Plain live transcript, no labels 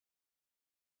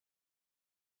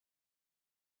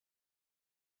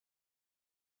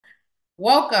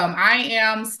Welcome. I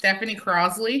am Stephanie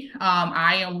Crosley.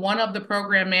 I am one of the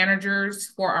program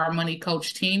managers for our Money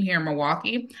Coach team here in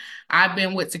Milwaukee. I've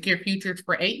been with Secure Futures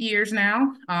for 8 years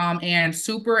now, and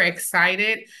super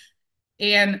excited.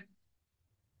 And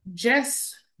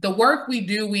just the work we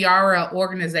do, we are an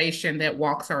organization that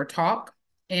walks our talk.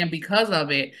 And because of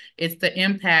it, it's the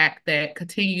impact that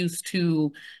continues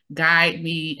to guide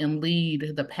me and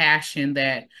lead the passion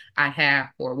that I have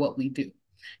for what we do.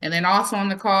 And then also on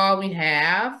the call, we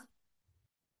have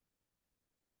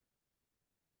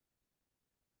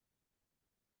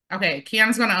okay,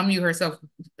 Kiana's going to unmute herself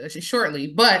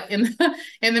shortly, but in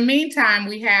the meantime,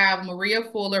 we have Maria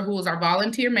Fuller, who is our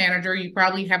volunteer manager. You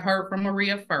probably have heard from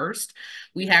Maria first.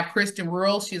 We have Kristen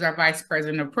Rural, she's our vice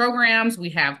president of programs.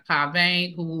 We have Pa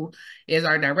Vang, who is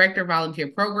our director of volunteer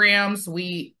programs.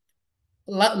 We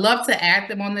love to add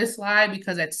them on this slide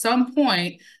because at some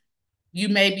point you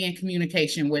may be in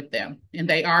communication with them, and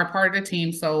they are part of the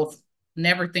team. So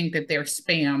never think that they're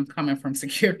spam coming from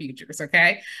Secure Futures,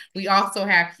 okay? We also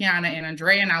have Kiana and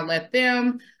Andrea, and I'll let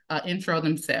them intro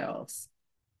themselves.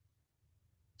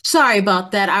 Sorry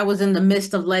about that. I was in the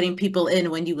midst of letting people in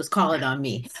when you was calling on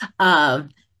me.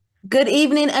 Good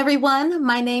evening, everyone.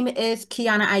 My name is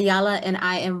Kiana Ayala, and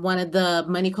I am one of the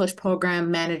Money Coach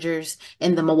program managers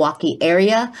in the Milwaukee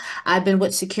area. I've been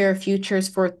with Secure Futures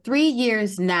for 3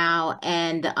 years now,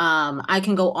 and I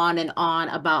can go on and on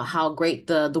about how great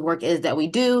the work is that we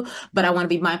do, but I want to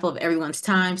be mindful of everyone's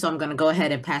time, so I'm going to go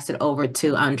ahead and pass it over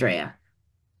to Andrea.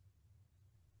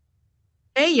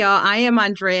 Hey, y'all. I am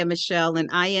Andrea Michelle, and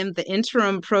I am the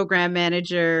interim program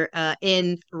manager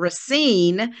in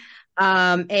Racine.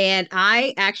 And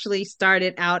I actually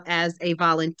started out as a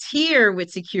volunteer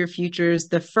with Secure Futures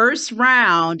the first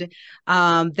round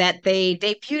that they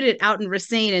debuted it out in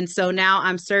Racine. And so now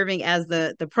I'm serving as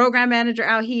the program manager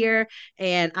out here.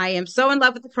 And I am so in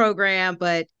love with the program.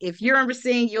 But if you're in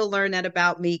Racine, you'll learn that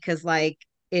about me because, like,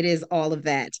 it is all of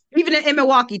that. Even in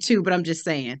Milwaukee, too, but I'm just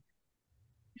saying.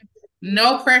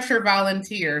 No pressure,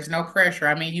 volunteers, no pressure.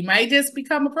 I mean, you might just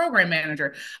become a program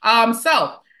manager.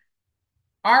 So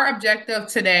our objective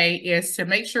today is to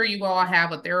make sure you all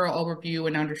have a thorough overview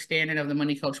and understanding of the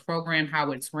Money Coach program,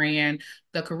 how it's ran,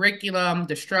 the curriculum,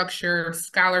 the structure,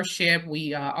 scholarship.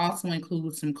 We also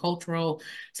include some cultural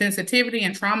sensitivity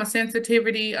and trauma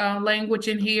sensitivity language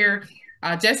in here,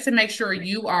 just to make sure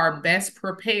you are best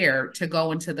prepared to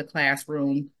go into the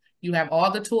classroom. You have all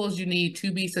the tools you need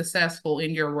to be successful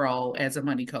in your role as a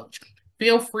money coach.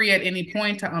 Feel free at any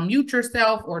point to unmute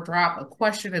yourself or drop a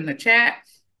question in the chat,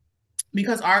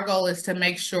 because our goal is to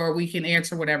make sure we can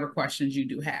answer whatever questions you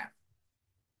do have.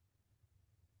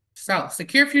 So,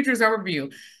 Secure Futures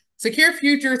overview. Secure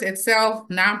Futures itself,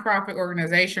 nonprofit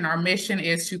organization, our mission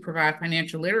is to provide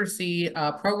financial literacy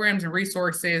programs and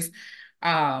resources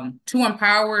to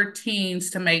empower teens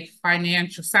to make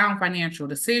sound financial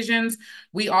decisions.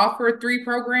 We offer 3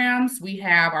 programs. We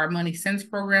have our Money Sense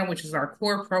program, which is our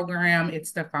core program.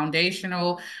 It's the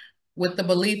foundational, with the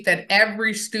belief that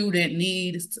every student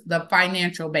needs the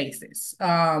financial basis.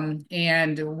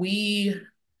 And we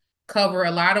cover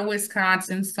a lot of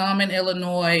Wisconsin, some in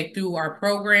Illinois through our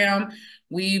program.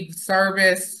 We've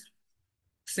serviced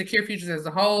Secure Futures as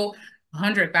a whole,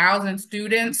 100,000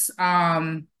 students,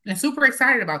 and super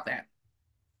excited about that.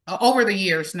 Over the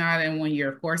years, not in 1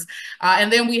 year, of course.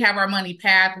 And then we have our Money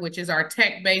Path, which is our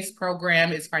tech-based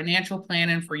program. It's financial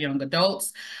planning for young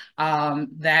adults.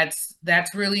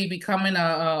 That's really becoming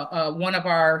one of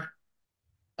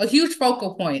a huge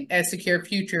focal point at Secure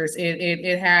Futures.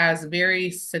 It has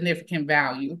very significant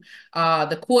value.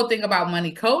 The cool thing about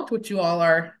Money Coach, which you all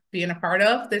are being a part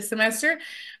of this semester,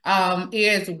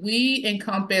 is we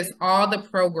encompass all the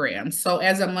programs. So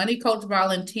as a Money Coach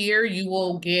volunteer, you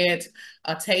will get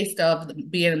a taste of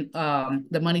being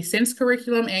the Money Sense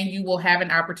curriculum, and you will have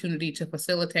an opportunity to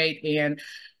facilitate and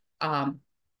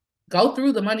go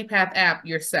through the Money Path app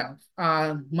yourself.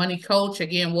 Money Coach,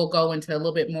 again, we'll go into a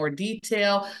little bit more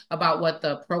detail about what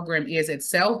the program is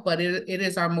itself, but it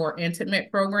is our more intimate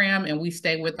program, and we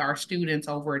stay with our students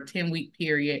over a 10-week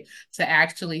period to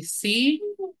actually see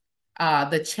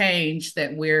the change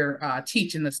that we're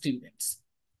teaching the students.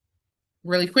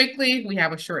 Really quickly, we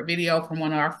have a short video from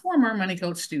one of our former Money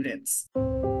Coach students.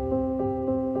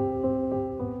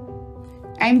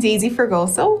 I'm Daisy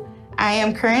Fergoso. I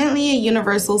am currently a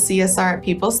Universal CSR at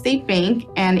People's State Bank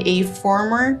and a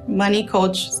former Money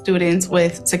Coach student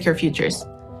with Secure Futures.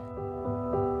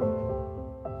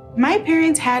 My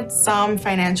parents had some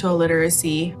financial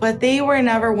literacy, but they were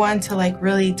never one to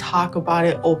really talk about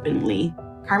it openly.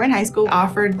 Carmen High School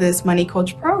offered this Money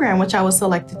Coach program, which I was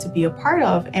selected to be a part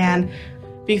of. And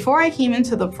Before I came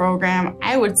into the program,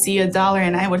 I would see $1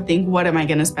 and I would think, what am I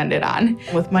going to spend it on?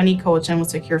 With Money Coach and with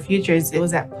Secure Futures, it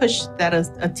was that push that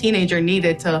a teenager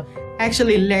needed to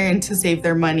actually learn to save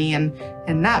their money and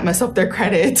not mess up their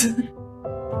credit.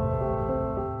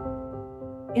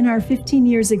 In our 15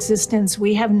 years existence,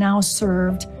 we have now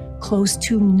served close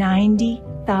to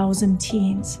 90,000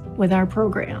 teens with our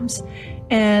programs,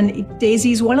 and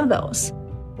Daisy's one of those.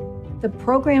 The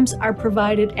programs are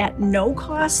provided at no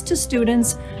cost to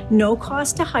students, no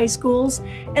cost to high schools,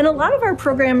 and a lot of our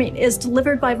programming is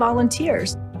delivered by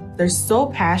volunteers. They're so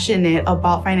passionate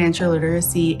about financial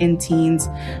literacy in teens.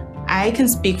 I can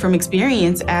speak from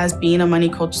experience as being a Money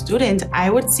Coach student.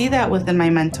 I would see that within my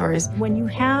mentors. When you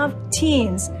have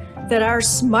teens that are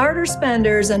smarter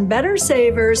spenders and better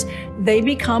savers, they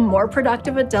become more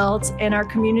productive adults and our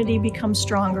community becomes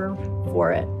stronger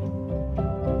for it.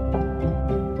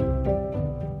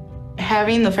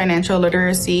 Having the financial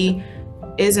literacy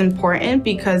is important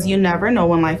because you never know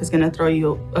when life is going to throw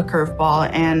you a curveball.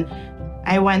 And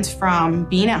I went from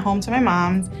being at home to my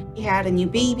mom's. We had a new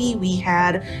baby, we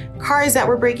had cars that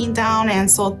were breaking down.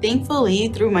 And so thankfully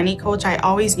through Money Coach, I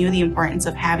always knew the importance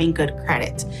of having good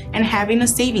credit and having a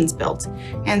savings built.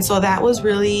 And so that was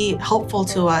really helpful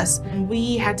to us.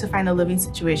 We had to find a living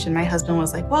situation. My husband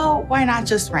was like, well, why not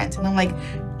just rent? And I'm like,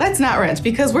 let's not rent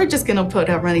because we're just gonna put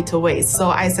our money to waste. So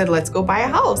I said, let's go buy a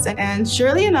house. And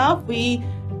surely enough, we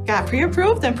got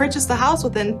pre-approved and purchased the house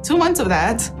within 2 months of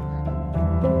that.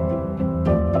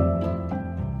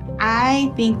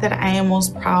 I think that I am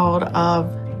most proud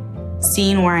of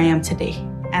seeing where I am today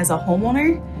as a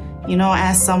homeowner. You know,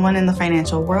 as someone in the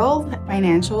financial world,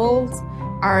 financials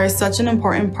are such an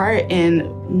important part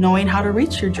in knowing how to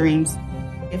reach your dreams.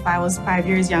 If I was 5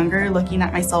 years younger, looking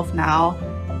at myself now,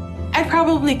 I'd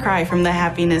probably cry from the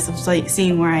happiness of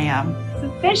seeing where I am. It's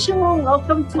official.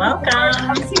 Welcome to the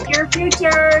board of Secure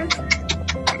Futures.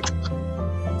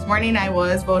 This morning I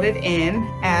was voted in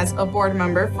as a board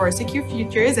member for Secure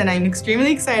Futures, and I'm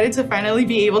extremely excited to finally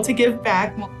be able to give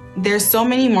back. There's so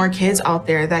many more kids out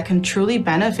there that can truly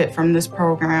benefit from this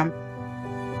program.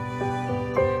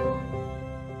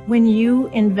 When you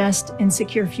invest in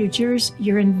Secure Futures,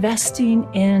 you're investing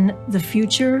in the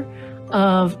future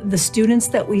of the students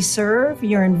that we serve.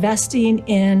 You're investing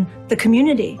in the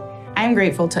community. I'm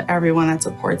grateful to everyone that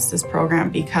supports this program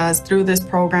because through this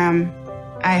program,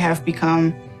 I have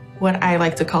become what I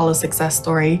like to call a success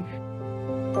story.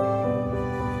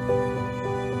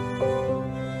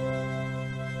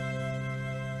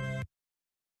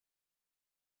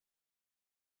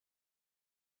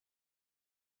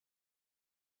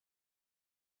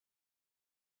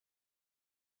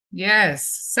 Yes.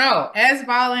 So as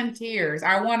volunteers,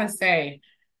 I want to say,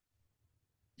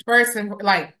 first,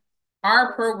 like,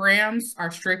 our programs are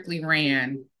strictly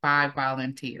ran by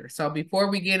volunteers. So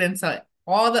before we get into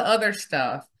all the other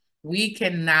stuff, we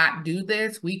cannot do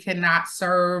this. We cannot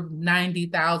serve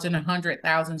 90,000,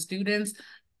 100,000 students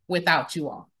without you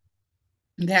all.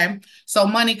 Okay. So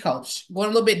Money Coach, go a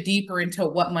little bit deeper into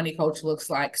what Money Coach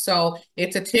looks like. So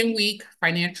it's a 10-week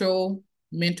financial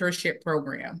mentorship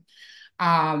program.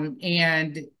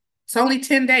 And it's only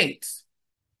 10 days.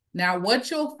 Now, what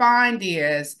you'll find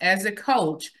is, as a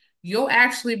coach, you'll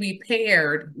actually be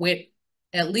paired with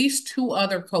at least 2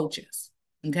 other coaches,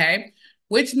 okay?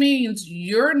 Which means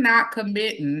you're not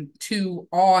committing to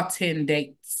all 10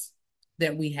 dates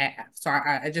that we have. So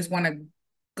I just want to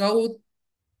go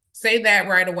say that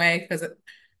right away, because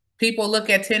people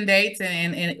look at 10 dates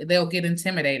and they'll get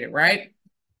intimidated, right?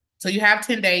 So you have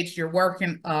 10 dates, you're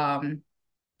working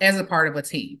as a part of a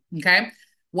team, okay?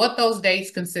 What those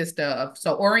dates consist of.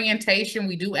 So orientation,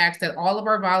 we do ask that all of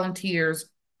our volunteers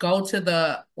go to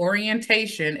the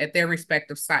orientation at their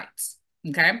respective sites,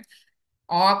 okay?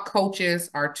 All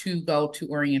coaches are to go to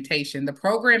orientation. The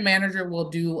program manager will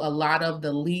do a lot of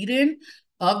the leading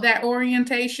of that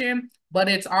orientation, but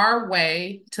it's our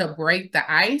way to break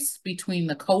the ice between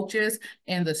the coaches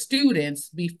and the students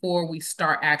before we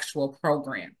start actual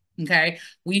program, okay?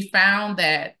 We found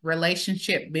that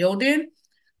relationship building,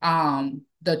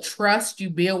 the trust you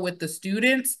build with the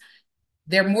students,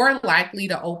 they're more likely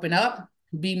to open up,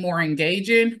 be more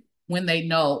engaging when they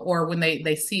know or when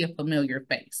they see a familiar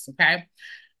face, okay?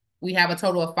 We have a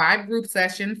total of 5 group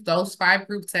sessions. Those 5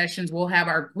 group sessions will have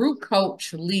our group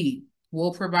coach lead.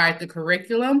 We'll provide the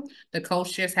curriculum. The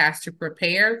coach just has to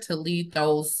prepare to lead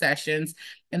those sessions.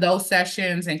 And those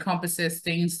sessions encompasses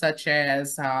things such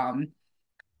as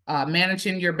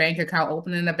managing your bank account,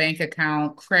 opening a bank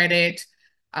account, credit,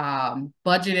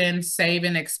 budgeting,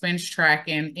 saving, expense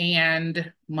tracking,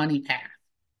 and money path.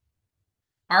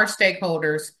 Our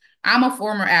stakeholders, I'm a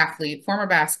former athlete, former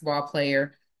basketball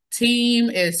player. Team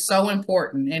is so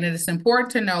important, and it is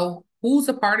important to know who's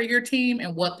a part of your team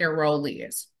and what their role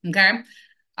is. Okay.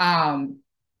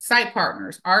 Site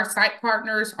partners. Our site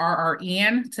partners are our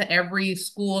in to every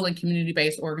school and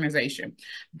community-based organization.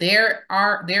 They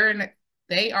are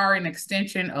an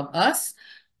extension of us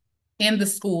in the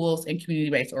schools and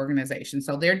community-based organizations.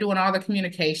 So they're doing all the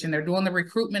communication, they're doing the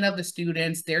recruitment of the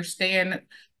students, they're staying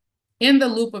in the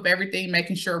loop of everything,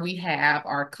 making sure we have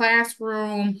our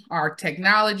classroom, our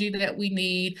technology that we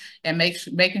need, and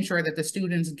making sure that the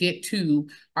students get to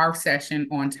our session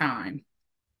on time.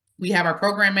 We have our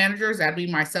program managers, that'd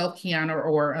be myself, Kiana,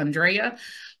 or Andrea.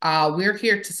 We're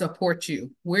here to support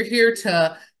you. We're here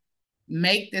to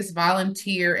make this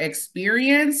volunteer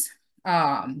experience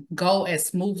go as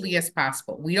smoothly as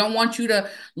possible. We don't want you to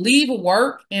leave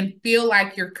work and feel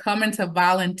like you're coming to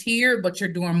volunteer, but you're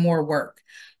doing more work.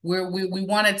 We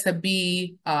want it to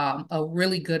be a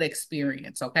really good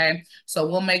experience, okay? So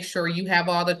we'll make sure you have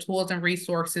all the tools and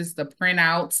resources, the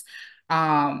printouts,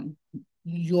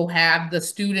 you'll have the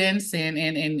students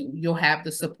and you'll have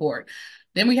the support.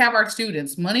 Then we have our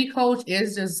students. Money Coach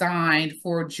is designed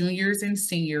for juniors and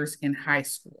seniors in high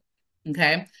school,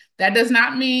 okay? That does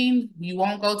not mean you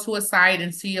won't go to a site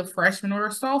and see a freshman or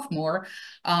a sophomore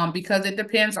because it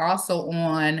depends also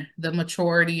on the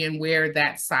maturity and where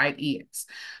that site is.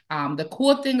 The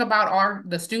cool thing about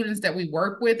the students that we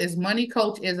work with is Money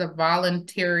Coach is a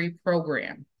voluntary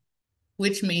program,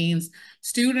 which means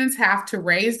students have to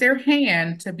raise their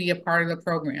hand to be a part of the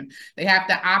program. They have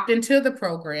to opt into the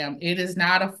program. It is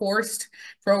not a forced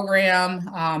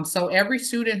program. So every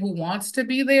student who wants to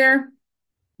be there,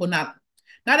 well, not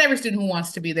every student who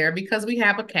wants to be there because we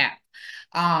have a cap.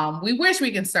 We wish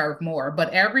we can serve more,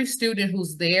 but every student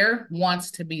who's there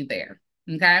wants to be there,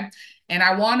 okay? And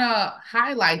I wanna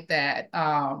highlight that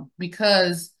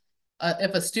because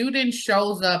if a student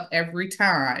shows up every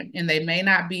time and they may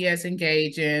not be as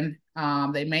engaging,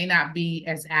 they may not be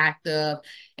as active,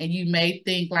 and you may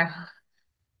think like,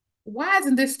 why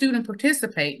isn't this student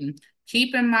participating?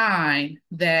 Keep in mind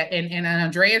that, and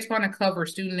Andrea's going to cover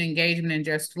student engagement in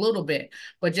just a little bit,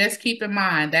 but just keep in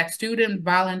mind that student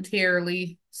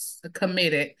voluntarily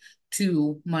committed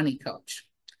to Money Coach.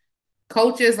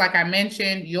 Coaches, like I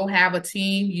mentioned, you'll have a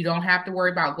team. You don't have to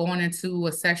worry about going into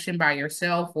a session by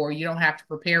yourself, or you don't have to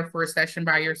prepare for a session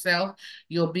by yourself.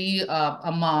 You'll be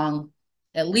among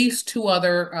at least 2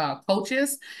 other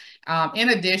coaches. In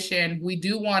addition, we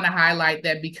do want to highlight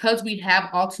that because we have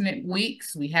alternate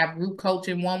weeks, we have group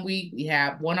coaching 1 week, we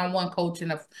have one-on-one coaching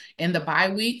in the bye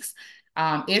weeks.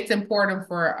 It's important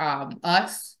for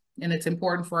us, and it's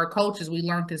important for our coaches. We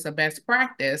learned this a best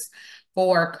practice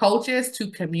for coaches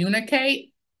to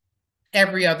communicate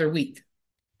every other week.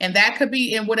 And that could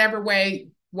be in whatever way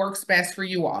works best for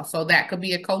you all. So that could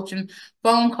be a coaching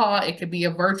phone call. It could be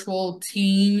a virtual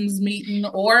Teams meeting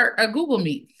or a Google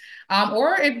Meet.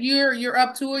 Or if you're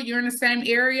up to it, you're in the same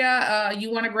area,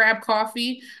 you want to grab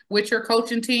coffee with your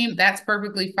coaching team, that's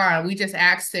perfectly fine. We just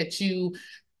ask that you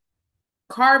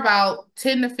carve out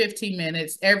 10 to 15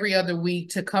 minutes every other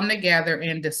week to come together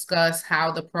and discuss how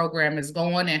the program is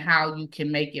going and how you can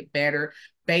make it better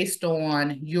based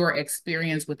on your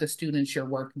experience with the students you're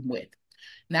working with.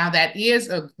 Now, that is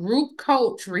a group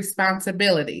coach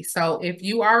responsibility. So if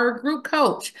you are a group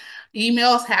coach,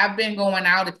 emails have been going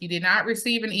out. If you did not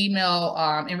receive an email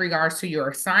in regards to your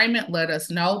assignment, let us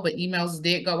know. But emails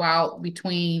did go out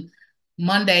between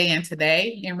Monday and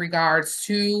today in regards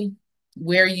to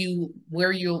where you'll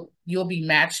be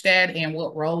matched at and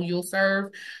what role you'll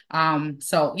serve.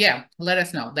 So yeah, let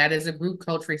us know. That is a group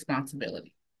coach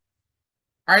responsibility.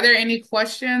 Are there any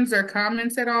questions or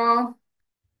comments at all?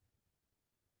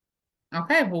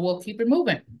 Okay, well, we'll keep it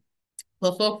moving.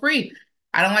 Well, feel free.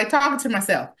 I don't like talking to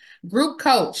myself. Group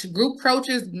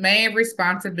coach's main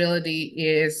responsibility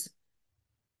is,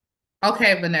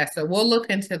 okay, Vanessa, we'll look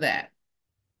into that.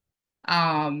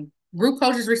 Group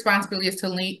coach's responsibility is to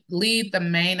lead the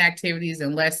main activities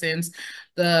and lessons.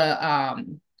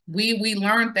 We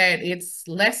learned that it's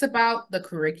less about the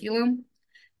curriculum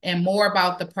and more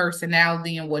about the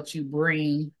personality and what you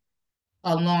bring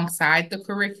alongside the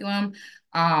curriculum.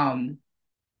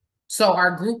 So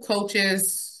our group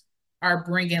coaches are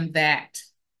bringing that.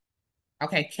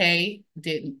 Okay, Kay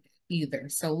didn't either.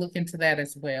 So look into that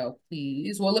as well,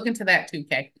 please. We'll look into that too,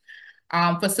 Kay.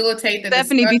 Facilitate the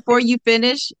Stephanie, discussion. before you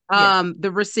finish, Yeah.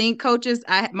 the Racine coaches,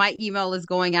 my email is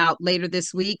going out later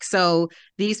this week. So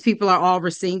these people are all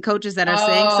Racine coaches that are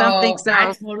saying something. So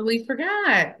I totally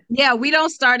forgot. Yeah, we don't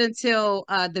start until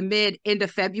the end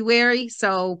of February.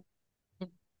 So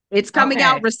it's coming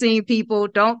out, Racine people.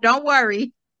 Don't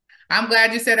worry. I'm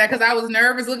glad you said that because I was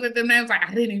nervous looking at them names like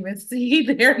I didn't even see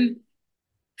their.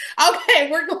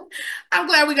 Okay, I'm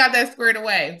glad we got that squared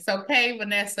away. So, Kay,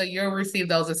 Vanessa, you'll receive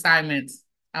those assignments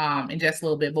in just a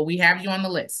little bit, but we have you on the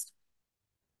list.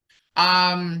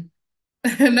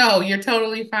 No, you're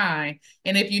totally fine.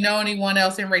 And if you know anyone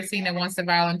else in Racine that wants to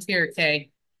volunteer, Kay,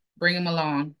 bring them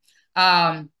along.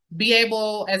 Be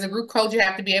able, as a group coach, you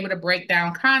have to be able to break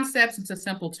down concepts into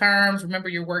simple terms. Remember,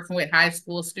 you're working with high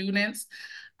school students.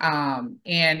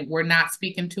 And we're not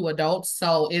speaking to adults.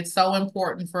 So it's so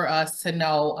important for us to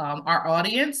know our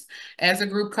audience as a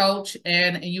group coach,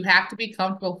 and you have to be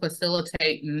comfortable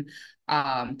facilitating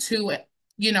to,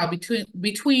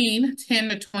 between 10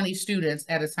 to 20 students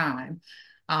at a time.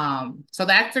 So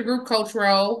that's the group coach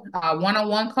role.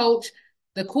 One-on-one coach.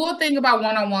 The cool thing about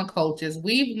one-on-one coaches,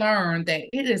 we've learned that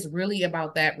it is really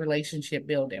about that relationship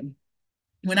building.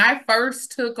 When I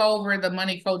first took over the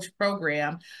Money Coach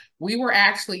program, we were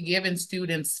actually giving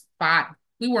students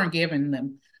we weren't giving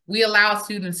them. We allowed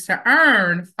students to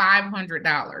earn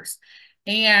 $500.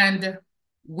 And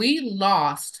we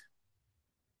lost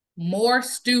more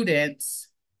students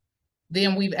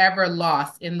than we've ever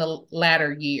lost in the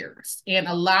latter years. And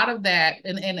a lot of that,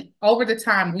 and over the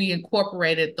time, we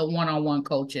incorporated the one-on-one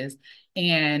coaches,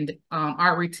 and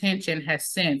our retention has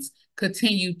since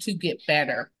continued to get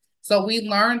better. So we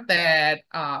learned that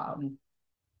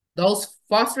those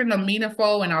fostering the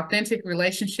meaningful and authentic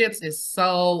relationships is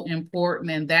so important.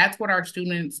 And that's what our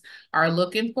students are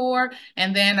looking for.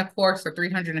 And then, of course, the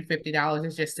 $350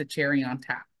 is just a cherry on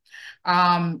top.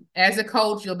 As a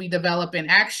coach, you'll be developing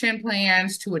action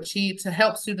plans to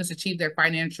help students achieve their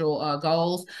financial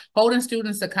goals, holding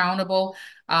students accountable.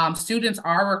 Students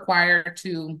are required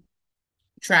to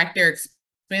track their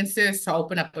expenses, to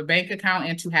open up a bank account,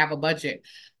 and to have a budget.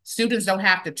 Students don't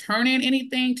have to turn in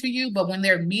anything to you, but when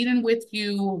they're meeting with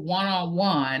you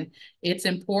one-on-one, it's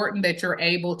important that you're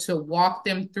able to walk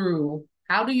them through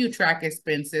how do you track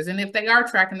expenses? And if they are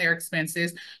tracking their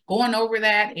expenses, going over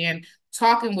that and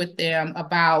talking with them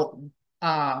about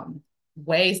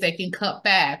ways they can cut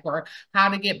back or how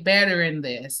to get better in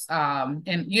this. And,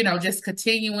 just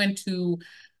continuing to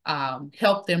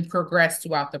help them progress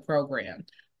throughout the program.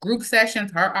 Group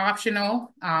sessions are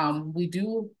optional. We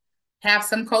do have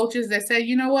some coaches that say,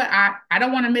 you know what, I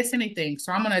don't want to miss anything,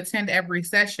 so I'm going to attend every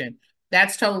session.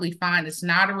 That's totally fine. It's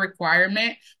not a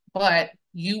requirement, but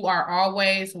you are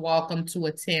always welcome to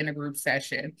attend a group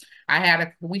session.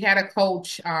 We had a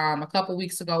coach a couple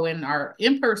weeks ago in our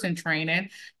in-person training,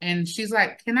 and she's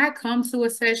like, can I come to a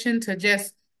session to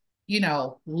just,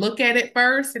 look at it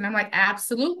first? And I'm like,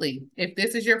 absolutely. If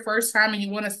this is your first time and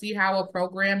you want to see how a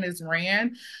program is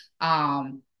ran,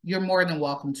 you're more than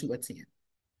welcome to attend.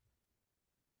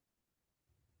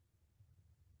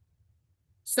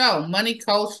 So Money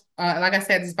Coach, like I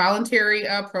said, is voluntary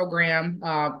program,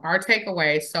 our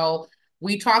takeaway. So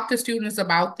we talk to students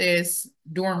about this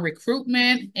during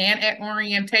recruitment and at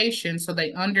orientation so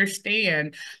they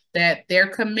understand that their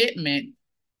commitment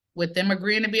with them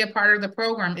agreeing to be a part of the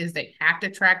program is they have to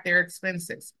track their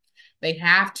expenses. They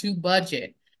have to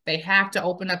budget. They have to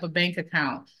open up a bank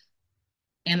account.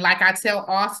 And like I tell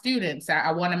all students,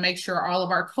 I want to make sure all of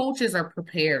our coaches are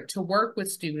prepared to work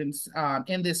with students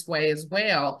in this way as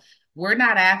well. We're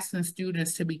not asking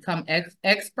students to become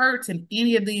experts in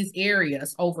any of these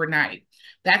areas overnight.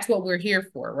 That's what we're here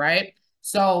for, right?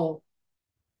 So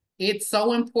it's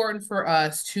so important for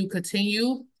us to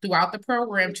continue throughout the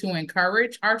program to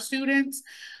encourage our students.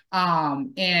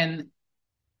 And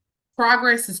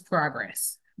progress is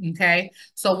progress, okay?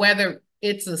 So whether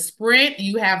it's a sprint,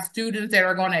 you have students that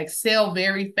are going to excel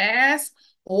very fast,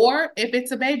 or if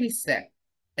it's a baby step,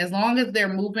 as long as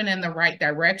they're moving in the right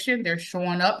direction, they're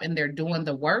showing up and they're doing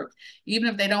the work, even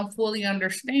if they don't fully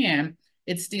understand,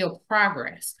 it's still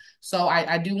progress. So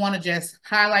I do want to just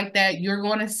highlight that. You're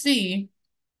going to see,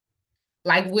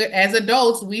 like as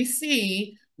adults,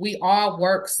 we all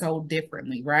work so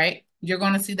differently, right? You're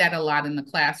going to see that a lot in the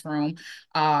classroom.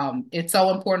 It's so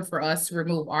important for us to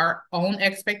remove our own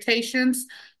expectations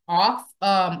off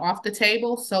the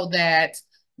table so that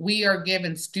we are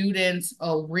giving students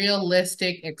a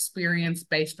realistic experience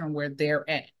based on where they're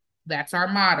at. That's our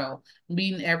motto,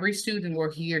 meeting every student where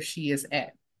he or she is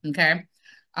at, okay?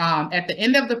 At the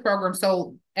end of the program,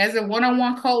 so as a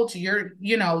one-on-one coach, you're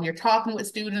talking with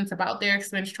students about their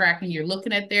expense tracking, you're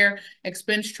looking at their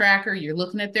expense tracker, you're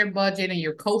looking at their budget, and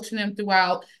you're coaching them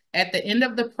throughout. At the end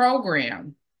of the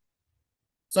program,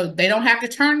 so they don't have to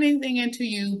turn anything into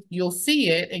you, you'll see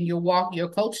it and you'll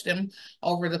coach them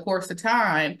over the course of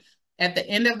time. At the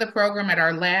end of the program, at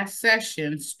our last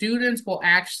session, students will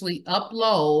actually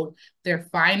upload their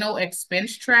final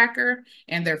expense tracker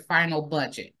and their final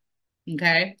budget,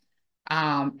 okay?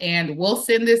 And we'll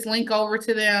send this link over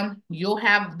to them. You'll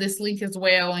have this link as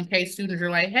well in case students are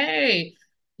like, hey,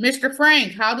 Mr.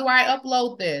 Frank, how do I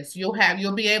upload this? You'll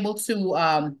be able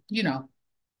to,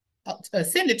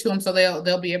 send it to them so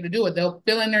they'll be able to do it. They'll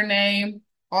fill in their name,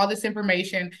 all this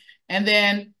information, and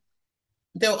then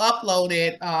they'll upload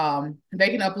it. They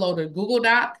can upload a Google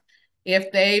Doc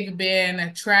if they've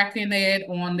been tracking it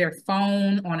on their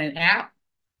phone on an app.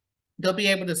 They'll be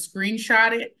able to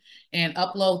screenshot it and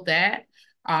upload that.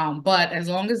 But as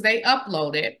long as they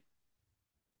upload it,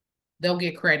 they'll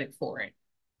get credit for it.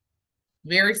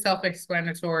 Very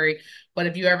self-explanatory. But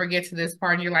if you ever get to this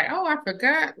part and you're like, oh, I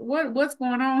forgot what's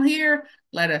going on here,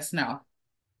 let us know.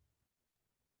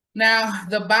 Now,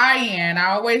 the buy-in,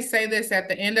 I always say this at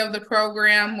the end of the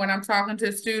program when I'm talking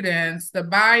to students, the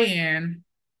buy-in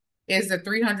is the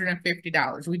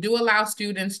 $350. We do allow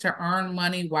students to earn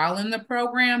money while in the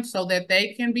program so that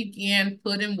they can begin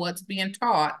putting what's being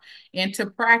taught into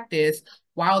practice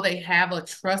while they have a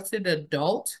trusted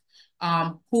adult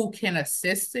who can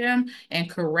assist them and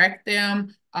correct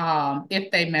them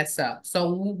if they mess up.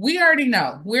 So we already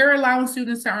know we're allowing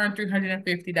students to earn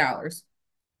 $350.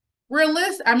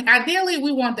 Ideally,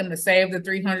 we want them to save the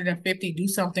 $350, do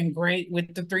something great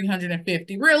with the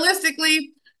 $350.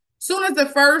 Realistically, soon as the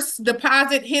first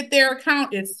deposit hit their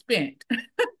account, it's spent.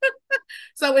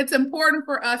 So it's important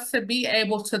for us to be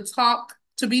able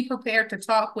to be prepared to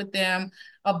talk with them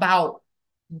about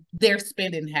their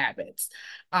spending habits.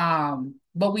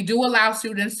 But we do allow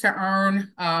students to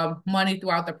earn money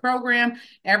throughout the program.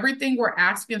 Everything we're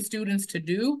asking students to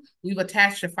do, we've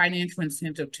attached a financial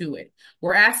incentive to it.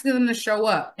 We're asking them to show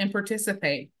up and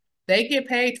participate. They get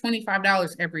paid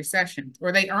 $25 every session,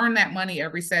 or they earn that money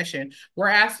every session. We're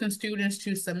asking students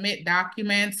to submit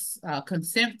documents,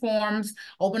 consent forms,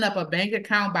 open up a bank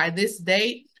account by this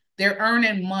date. They're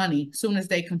earning money as soon as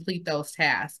they complete those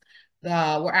tasks.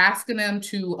 We're asking them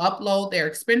to upload their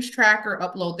expense tracker,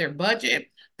 upload their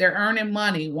budget. They're earning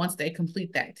money once they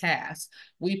complete that task.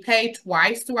 We pay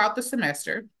twice throughout the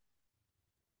semester,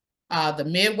 the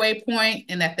midway point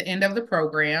and at the end of the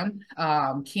program.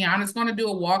 Kiana's going to do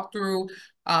a walkthrough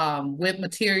with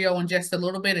material in just a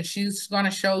little bit, and she's going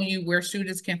to show you where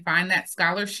students can find that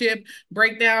scholarship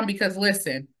breakdown. Because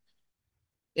listen,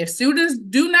 if students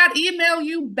do not email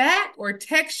you back or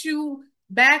text you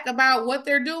back about what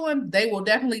they're doing, they will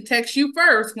definitely text you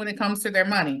first when it comes to their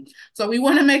money. So we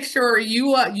want to make sure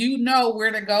you know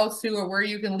where to go to or where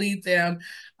you can lead them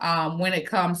when it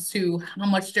comes to how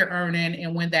much they're earning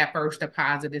and when that first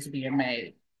deposit is being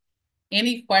made.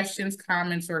 Any questions,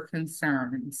 comments, or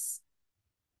concerns?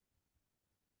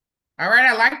 All right,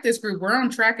 I like this group. We're on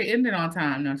track of ending on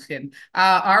time. No, I'm just kidding.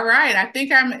 All right, I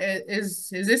think is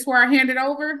this where I hand it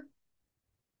over?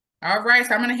 All right,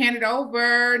 so I'm going to hand it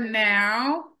over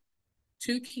now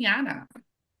to Kiana.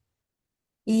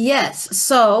 Yes,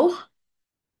 so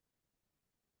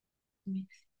can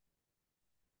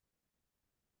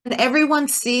everyone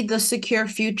see the Secure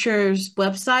Futures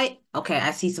website? Okay,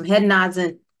 I see some head nods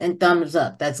and thumbs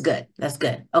up. That's good. That's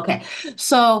good. Okay,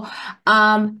 so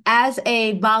as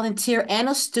a volunteer and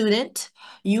a student,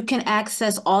 you can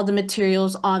access all the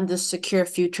materials on the Secure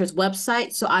Futures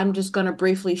website. So I'm just going to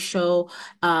briefly show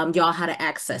y'all how to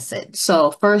access it.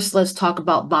 So first, let's talk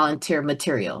about volunteer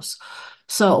materials.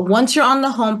 So once you're on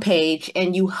the home page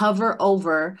and you hover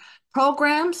over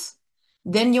programs,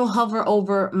 then you'll hover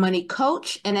over Money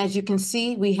Coach. And as you can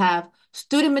see, we have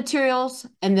student materials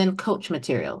and then coach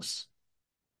materials.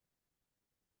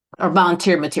 Or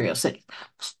volunteer materials.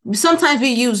 Sometimes we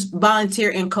use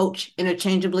volunteer and coach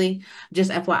interchangeably,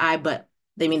 just FYI, but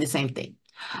they mean the same thing.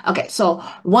 Okay, so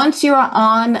once you're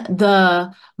on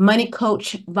the Money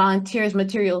Coach volunteers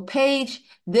material page,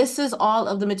 this is all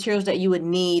of the materials that you would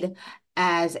need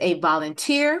as a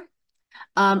volunteer.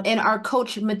 In our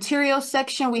coach material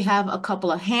section, we have a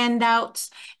couple of handouts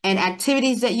and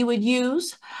activities that you would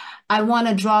use. I want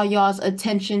to draw y'all's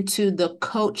attention to the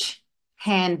coach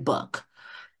handbook.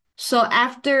 So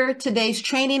after today's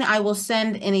training, I will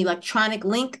send an electronic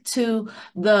link to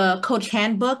the coach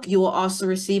handbook. You will also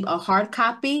receive a hard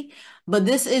copy, but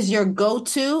this is your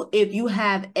go-to if you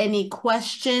have any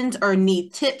questions or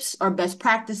need tips or best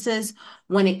practices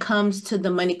when it comes to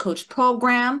the Money Coach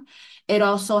program. It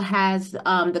also has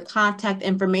the contact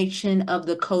information of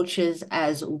the coaches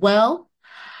as well.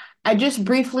 I just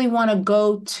briefly want to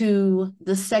go to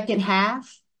the second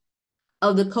half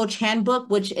of the Coach Handbook,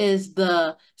 which is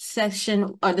the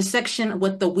section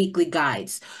with the weekly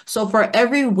guides. So for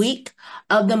every week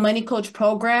of the Money Coach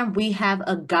program, we have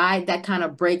a guide that kind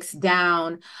of breaks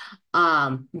down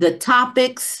the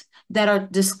topics that are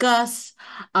discussed,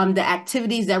 the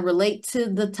activities that relate to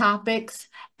the topics,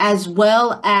 as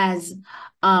well as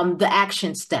the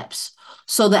action steps.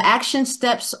 So the action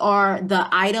steps are the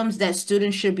items that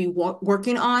students should be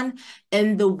working on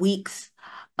in the weeks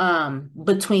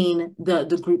between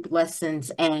the group lessons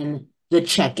and the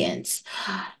check-ins.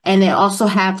 And they also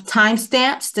have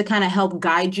timestamps to kind of help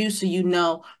guide you so you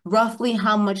know roughly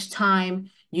how much time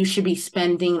you should be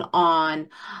spending on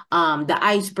the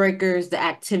icebreakers, the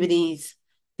activities,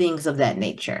 things of that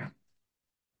nature.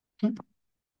 Okay.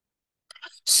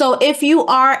 So if you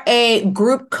are a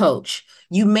group coach,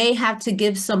 you may have to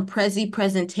give some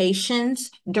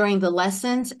presentations during the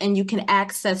lessons, and you can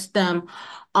access them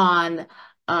on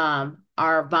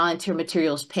our volunteer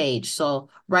materials page. So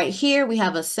right here, we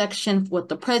have a section with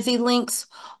the Prezi links.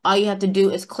 All you have to do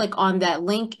is click on that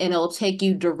link, and it'll take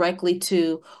you directly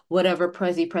to whatever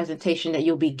Prezi presentation that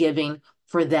you'll be giving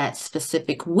for that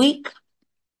specific week.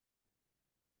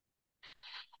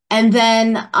 And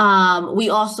then we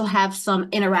also have some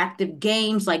interactive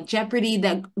games like Jeopardy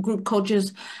that group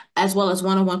coaches as well as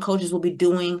one-on-one coaches will be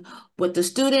doing with the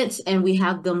students. And we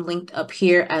have them linked up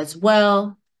here as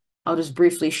well. I'll just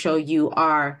briefly show you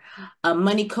our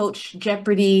Money Coach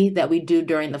Jeopardy that we do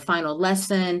during the final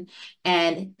lesson,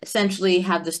 and essentially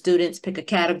have the students pick a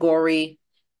category.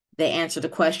 They answer the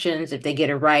questions. If they get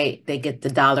it right, they get the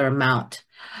dollar amount.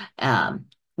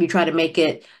 We try to make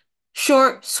it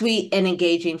short, sweet, and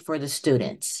engaging for the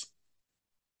students.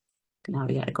 Now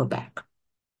we got to go back.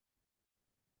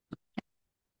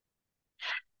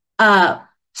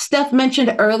 Steph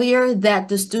mentioned earlier that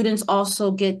the students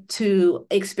also get to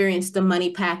experience the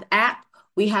Money Path app.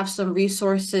 We have some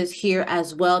resources here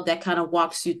as well that kind of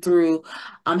walks you through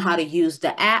how to use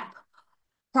the app.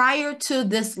 Prior to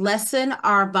this lesson,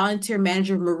 our volunteer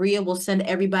manager, Maria, will send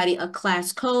everybody a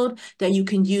class code that you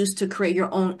can use to create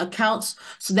your own accounts.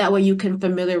 So that way you can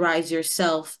familiarize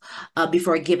yourself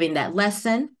before giving that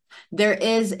lesson. There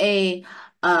is a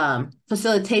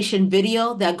facilitation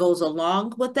video that goes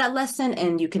along with that lesson,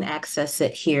 and you can access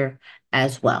it here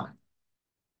as well.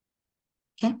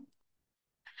 Okay.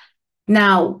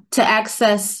 Now, to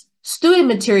access student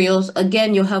materials,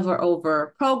 again, you'll hover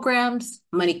over Programs,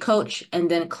 Money Coach, and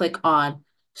then click on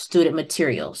Student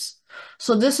Materials.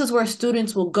 So this is where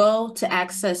students will go to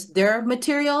access their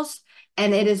materials,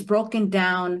 and it is broken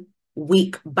down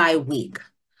week by week.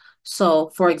 So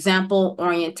for example,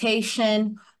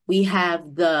 orientation, we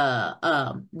have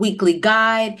the weekly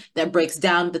guide that breaks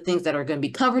down the things that are going to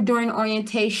be covered during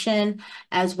orientation,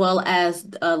 as well as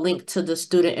a link to the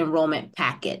student enrollment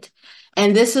packet.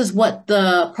 And this is what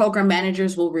the program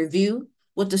managers will review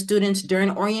with the students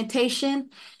during orientation.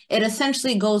 It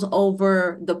essentially goes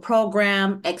over the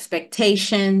program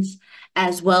expectations,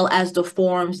 as well as the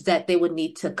forms that they would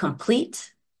need to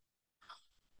complete.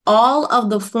 All of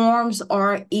the forms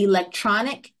are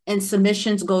electronic, and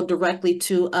submissions go directly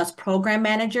to us program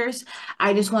managers.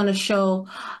 I just want to show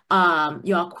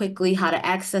y'all quickly how to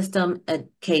access them in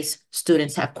case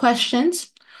students have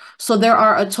questions. So there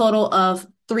are a total of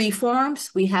 3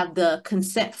 forms. We have the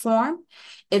consent form.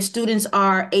 If students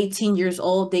are 18 years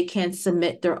old, they can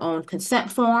submit their own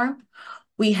consent form.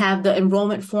 We have the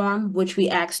enrollment form, which we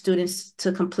ask students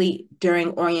to complete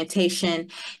during orientation.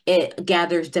 It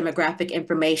gathers demographic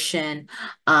information,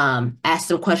 asks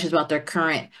them questions about their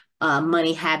current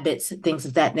money habits, things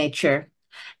of that nature.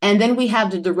 And then we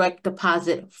have the direct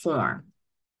deposit form.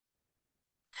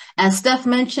 As Steph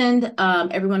mentioned,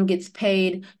 everyone gets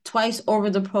paid twice over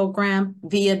the program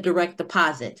via direct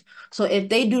deposit. So if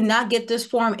they do not get this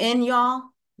form in, y'all,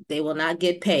 they will not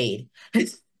get paid.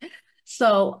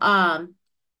 So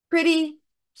pretty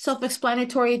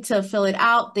self-explanatory to fill it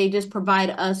out. They just provide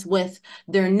us with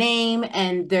their name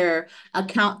and their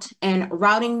account and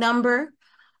routing number.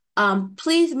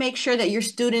 Please make sure that your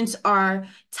students are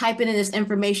typing in this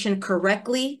information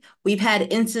correctly. We've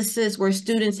had instances where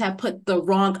students have put the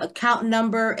wrong account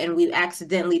number and we've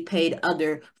accidentally paid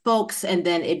other folks, and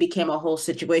then it became a whole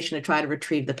situation to try to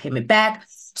retrieve the payment back.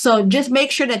 So just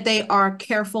make sure that they are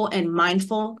careful and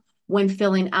mindful when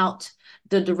filling out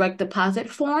the direct deposit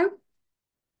form.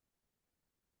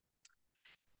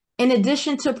 In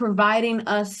addition to providing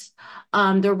us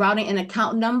their routing and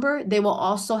account number, they will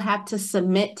also have to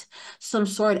submit some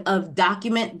sort of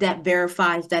document that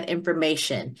verifies that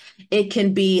information. It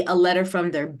can be a letter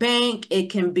from their bank. It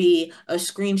can be a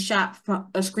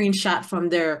screenshot from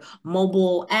their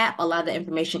mobile app. A lot of the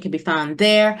information can be found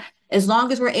there. As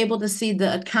long as we're able to see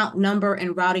the account number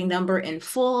and routing number in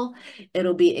full,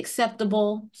 it'll be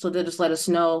acceptable. So they'll just let us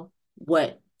know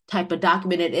what type of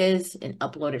document it is and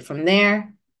upload it from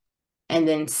there, and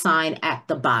then sign at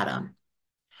the bottom.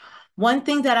 One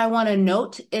thing that I want to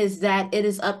note is that it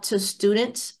is up to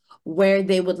students where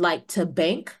they would like to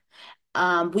bank.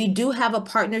 We do have a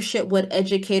partnership with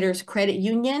Educators Credit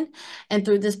Union, and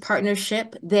through this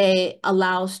partnership, they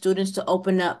allow students to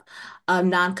open up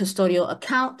non-custodial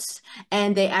accounts,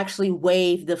 and they actually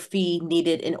waive the fee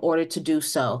needed in order to do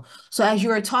so. So as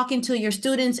you are talking to your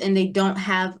students and they don't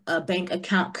have a bank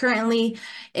account currently,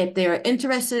 if they're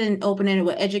interested in opening it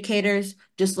with Educators,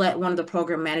 just let one of the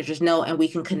program managers know, and we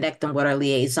can connect them with our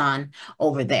liaison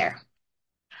over there.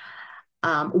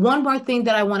 One more thing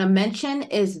that I want to mention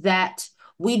is that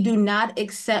we do not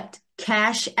accept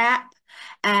Cash App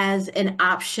as an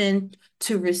option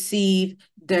to receive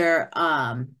their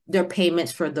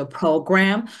payments for the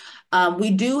program.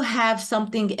 We do have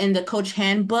something in the coach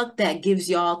handbook that gives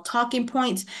y'all talking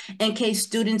points in case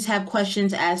students have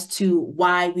questions as to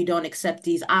why we don't accept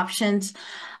these options.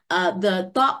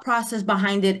 The thought process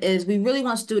behind it is we really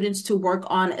want students to work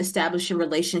on establishing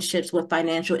relationships with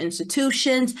financial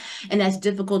institutions, and that's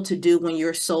difficult to do when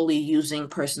you're solely using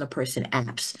person-to-person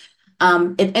apps.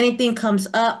 If anything comes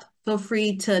up, feel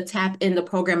free to tap in the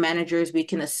program managers. We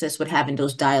can assist with having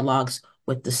those dialogues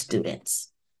with the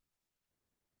students.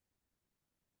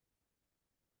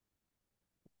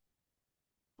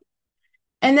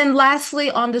 And then lastly,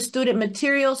 on the student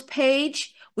materials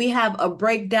page, we have a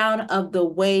breakdown of the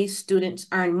ways students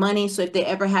earn money. So if they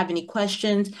ever have any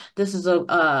questions, this is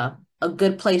a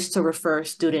good place to refer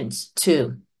students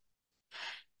to.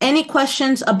 Any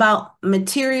questions about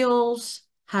materials,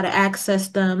 how to access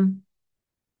them?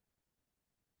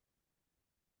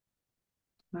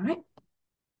 All right.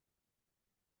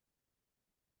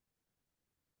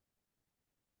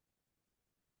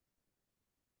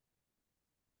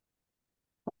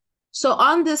 So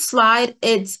on this slide,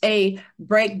 it's a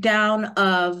breakdown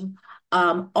of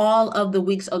all of the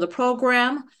weeks of the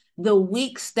program. The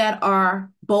weeks that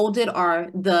are bolded are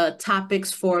the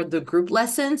topics for the group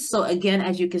lessons. So again,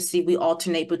 as you can see, we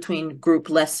alternate between group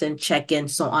lesson, check-in,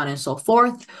 so on and so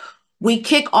forth. We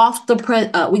kick off the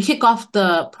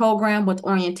program with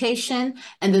orientation,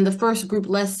 and then the first group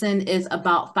lesson is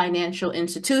about financial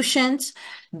institutions.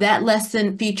 That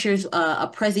lesson features a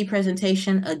Prezi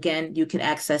presentation. Again, you can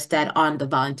access that on the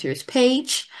volunteers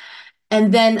page.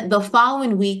 And then the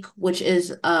following week, which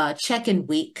is check-in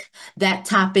week, that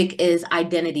topic is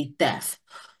identity theft.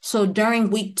 So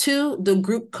during week 2, the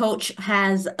group coach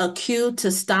has a cue to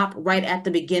stop right at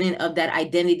the beginning of that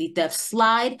identity theft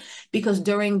slide, because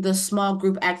during the small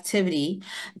group activity,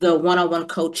 the one-on-one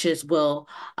coaches will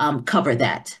cover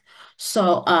that.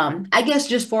 So I guess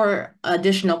just for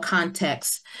additional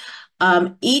context,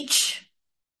 each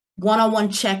one-on-one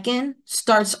check-in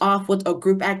starts off with a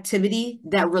group activity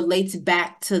that relates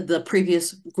back to the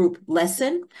previous group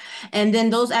lesson. And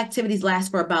then those activities last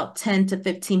for about 10 to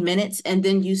 15 minutes. And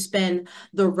then you spend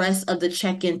the rest of the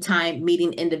check-in time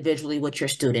meeting individually with your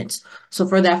students. So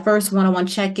for that first one-on-one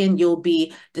check-in, you'll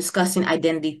be discussing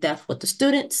identity theft with the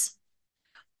students.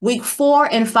 Week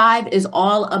 4 and 5 is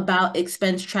all about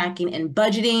expense tracking and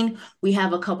budgeting. We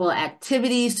have a couple of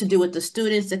activities to do with the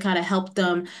students to kind of help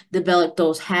them develop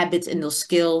those habits and those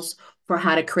skills for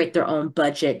how to create their own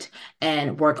budget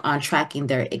and work on tracking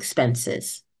their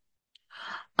expenses.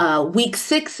 Week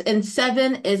 6 and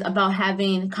 7 is about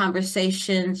having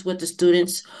conversations with the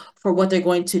students for what they're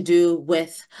going to do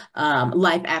with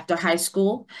life after high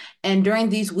school. And during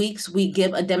these weeks, we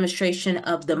give a demonstration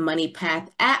of the Money Path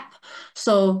app.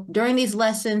 So during these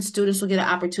lessons, students will get an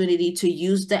opportunity to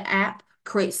use the app,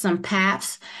 create some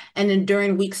paths. And then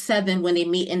during week 7, when they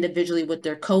meet individually with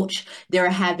their coach,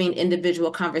 they're having individual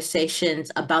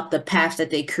conversations about the paths that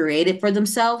they created for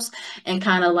themselves, and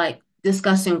kind of like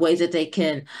discussing ways that they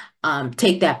can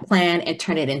take that plan and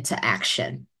turn it into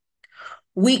action.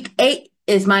 Week 8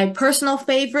 is my personal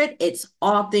favorite. It's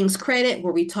all things credit,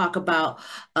 where we talk about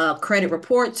credit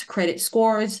reports, credit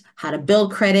scores, how to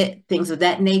build credit, things of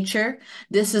that nature.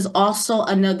 This is also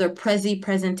another Prezi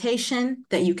presentation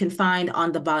that you can find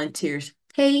on the volunteers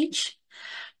page.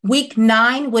 Week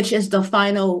 9, which is the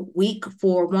final week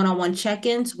for one-on-one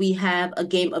check-ins, we have a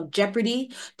game of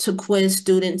Jeopardy to quiz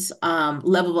students'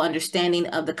 level of understanding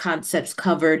of the concepts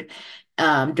covered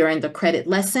during the credit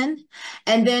lesson.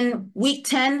 And then week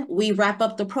 10, we wrap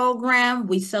up the program.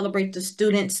 We celebrate the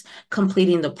students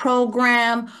completing the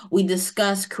program. We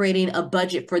discuss creating a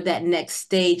budget for that next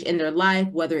stage in their life,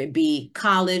 whether it be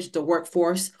college, the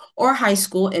workforce, or high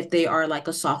school if they are like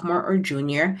a sophomore or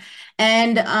junior.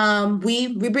 And we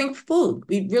bring food.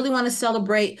 We really want to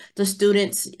celebrate the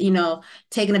students,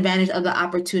 taking advantage of the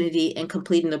opportunity and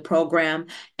completing the program,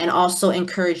 and also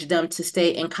encourage them to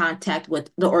stay in contact with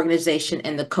the organization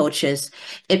and the coaches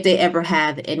if they ever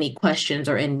have any questions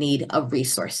or in need of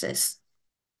resources.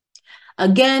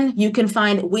 Again, you can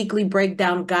find weekly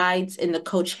breakdown guides in the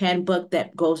coach handbook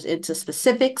that goes into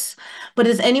specifics. But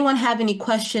does anyone have any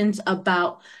questions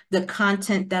about the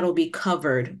content that will be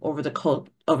covered over the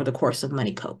course of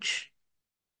Money Coach?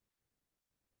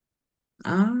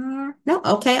 No,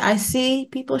 okay, I see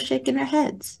people shaking their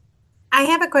heads. I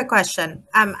have a quick question.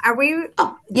 Oh,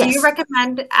 do you yes.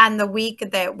 recommend on the week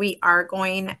that we are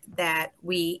going that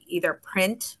we either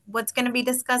print what's going to be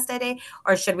discussed today,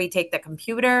 or should we take the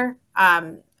computer?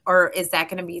 Or is that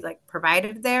going to be like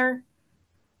provided there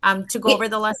to go over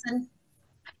the lesson?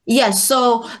 Yes,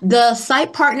 so the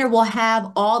site partner will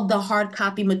have all the hard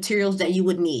copy materials that you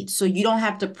would need. So you don't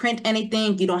have to print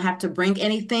anything, you don't have to bring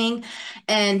anything.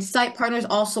 And site partners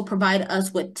also provide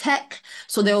us with tech.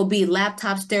 So there will be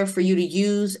laptops there for you to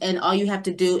use. And all you have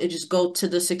to do is just go to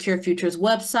the Secure Futures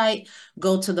website,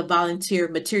 go to the volunteer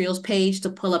materials page to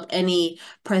pull up any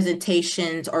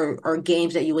presentations or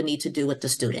games that you would need to do with the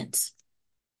students.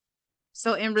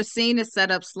 So in Racine is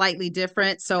set up slightly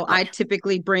different. So I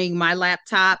typically bring my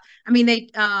laptop. I mean,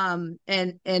 and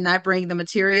I bring the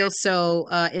materials. So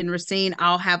in Racine,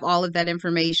 I'll have all of that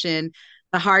information.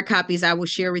 The hard copies I will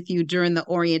share with you during the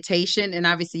orientation. And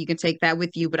obviously you can take that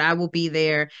with you, but I will be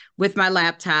there with my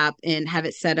laptop and have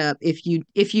it set up. If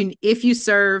you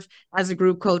serve as a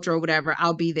group coach or whatever,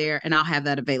 I'll be there and I'll have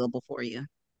that available for you.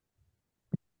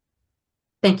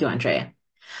 Thank you, Andrea.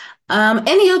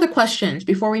 Any other questions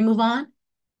before we move on?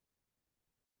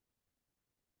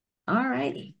 All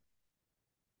righty.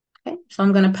 Okay, so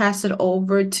I'm going to pass it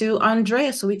over to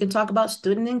Andrea so we can talk about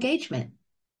student engagement.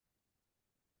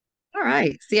 All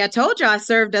right. See, I told you I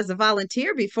served as a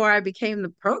volunteer before I became the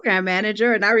program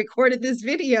manager, and I recorded this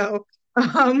video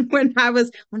when I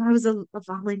was a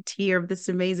volunteer of this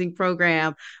amazing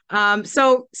program.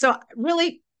 So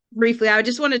really briefly, I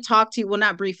just want to talk to you. Well,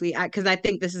 not briefly, because I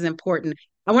think this is important.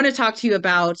 I want to talk to you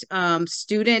about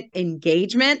student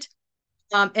engagement.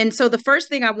 And so the first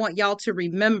thing I want y'all to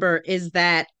remember is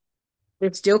that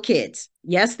they're still kids.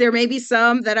 Yes, there may be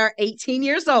some that are 18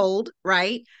 years old,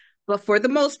 right? But for the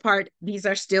most part, these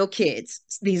are still kids.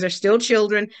 These are still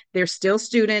children. They're still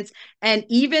students. And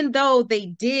even though they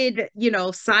did,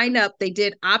 sign up, they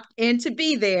did opt in to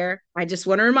be there, I just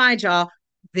want to remind y'all,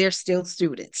 they're still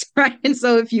students, right? And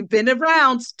so if you've been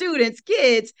around students,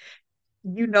 kids,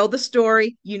 you know the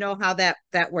story, you know how that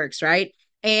works, right?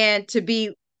 And to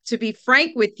be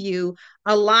frank with you,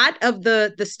 a lot of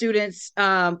the students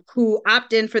who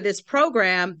opt in for this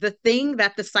program, the thing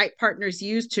that the site partners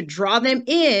use to draw them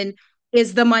in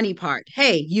is the money part.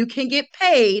 Hey, you can get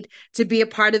paid to be a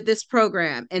part of this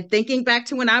program. And thinking back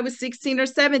to when I was 16 or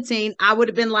 17, I would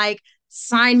have been like,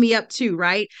 sign me up too,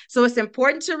 right? So it's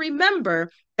important to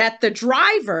remember that the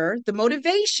driver, the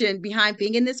motivation behind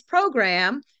being in this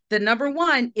program, the number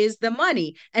one is the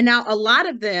money. And now a lot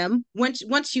of them,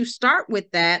 once you start with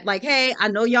that, like, hey, I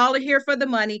know y'all are here for the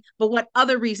money, but what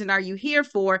other reason are you here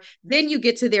for? Then you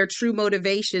get to their true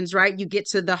motivations, right? You get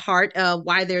to the heart of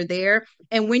why they're there.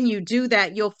 And when you do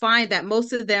that, you'll find that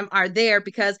most of them are there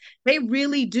because they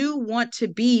really do want to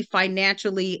be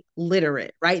financially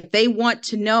literate, right? They want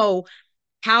to know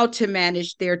how to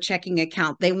manage their checking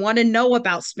account. They want to know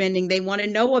about spending. They want to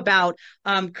know about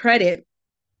credit.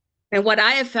 And what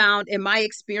I have found in my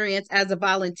experience as a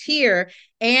volunteer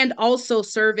and also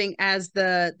serving as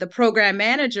the program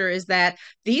manager is that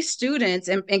these students,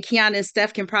 and Kiana and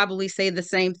Steph can probably say the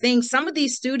same thing, some of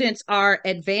these students are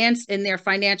advanced in their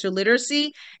financial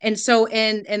literacy. And so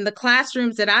in the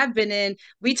classrooms that I've been in,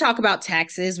 we talk about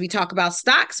taxes, we talk about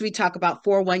stocks, we talk about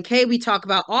 401k, we talk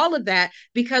about all of that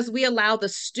because we allow the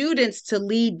students to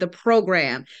lead the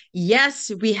program.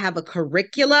 Yes, we have a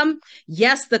curriculum.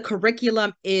 Yes, the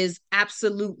curriculum is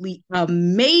absolutely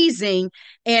amazing.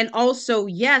 And also,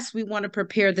 yes, we want to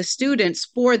prepare the students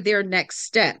for their next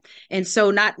step. And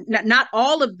so not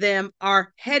all of them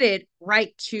are headed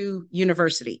right to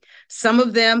university. Some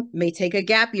of them may take a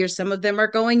gap year. Some of them are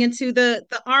going into the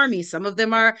Army. Some of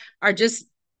them are just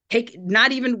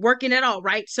not even working at all,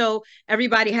 right? So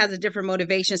everybody has a different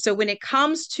motivation. So when it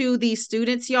comes to these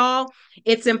students, y'all,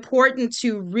 it's important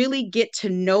to really get to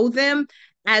know them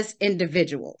as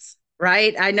individuals,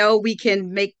 right? I know we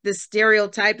can make the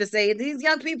stereotype to say these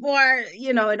young people are,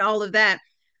 and all of that,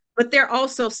 but they're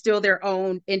also still their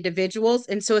own individuals.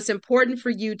 And so it's important for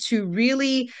you to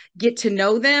really get to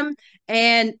know them.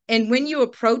 And when you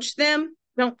approach them,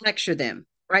 don't lecture them,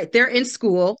 right? They're in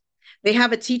school. They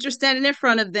have a teacher standing in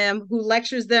front of them who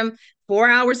lectures them 4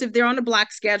 hours if they're on a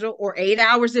block schedule, or 8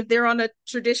 hours if they're on a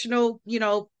traditional,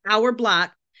 hour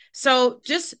block. So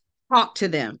just talk to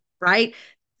them, right?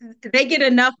 They get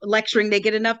enough lecturing, they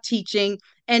get enough teaching,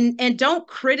 and don't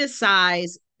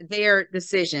criticize their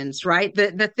decisions, right?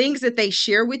 The things that they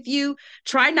share with you,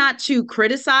 try not to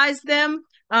criticize them,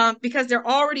 because they're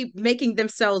already making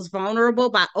themselves vulnerable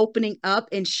by opening up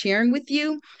and sharing with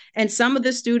you. And some of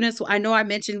the students, I know I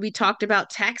mentioned, we talked about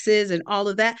taxes and all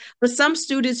of that, but some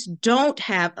students don't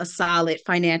have a solid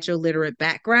financial literate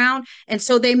background. And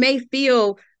so they may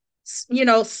feel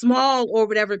small or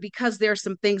whatever, because there are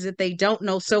some things that they don't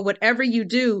know. So whatever you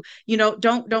do,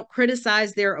 don't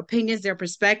criticize their opinions, their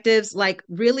perspectives. Like,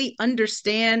 really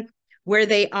understand where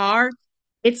they are.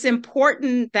 It's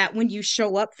important that when you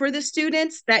show up for the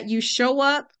students, that you show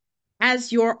up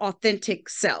as your authentic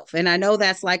self. And I know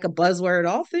that's like a buzzword,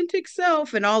 authentic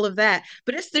self and all of that,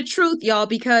 but it's the truth, y'all,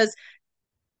 because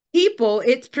people,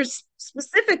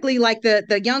 specifically like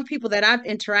the young people that I've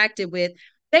interacted with,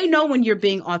 they know when you're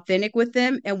being authentic with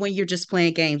them and when you're just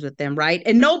playing games with them, right?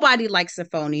 And nobody likes a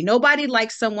phony. Nobody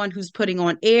likes someone who's putting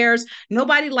on airs.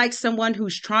 Nobody likes someone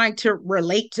who's trying to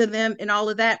relate to them and all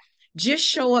of that. Just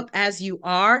show up as you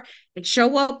are, and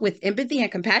show up with empathy and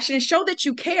compassion, and show that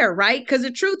you care, right? Because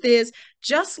the truth is,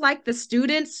 just like the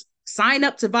students sign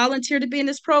up to volunteer to be in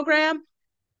this program,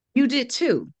 you did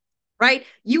too, right?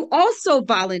 You also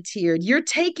volunteered. You're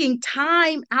taking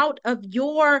time out of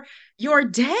your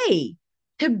day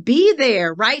to be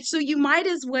there, right? So you might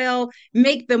as well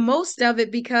make the most of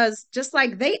it, because just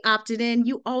like they opted in,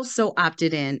 you also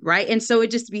opted in, right? And so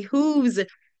it just behooves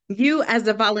you as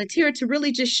a volunteer to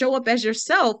really just show up as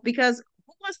yourself, because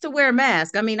who wants to wear a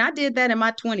mask? I mean, I did that in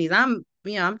my 20s.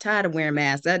 I'm tired of wearing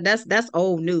masks. That's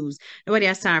old news. Nobody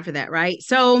has time for that, right?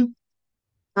 So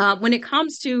when it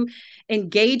comes to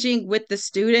engaging with the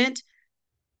student,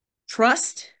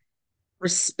 trust,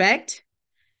 respect,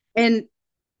 and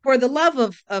for the love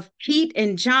of Pete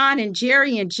and John and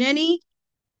Jerry and Jenny,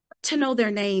 to know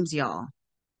their names, y'all,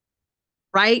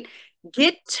 right?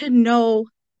 Get to know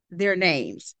their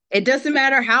names. It doesn't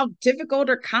matter how difficult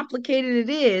or complicated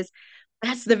it is.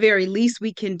 That's the very least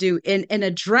we can do, and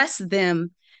address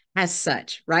them as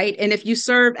such, right? And if you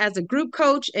serve as a group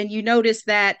coach and you notice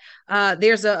that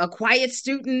there's a quiet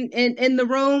student in the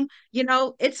room,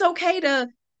 it's okay to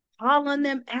call on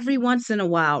them every once in a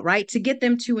while, right? To get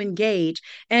them to engage.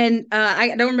 And I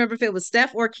don't remember if it was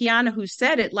Steph or Kiana who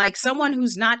said it, like, someone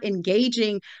who's not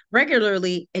engaging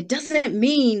regularly, it doesn't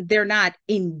mean they're not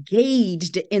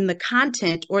engaged in the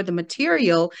content or the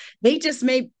material. They just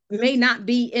may not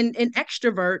be an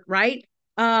extrovert, right?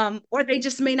 Or they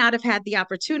just may not have had the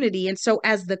opportunity. And so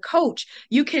as the coach,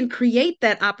 you can create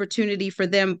that opportunity for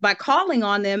them by calling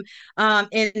on them,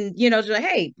 and, just like,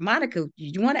 hey, Monica,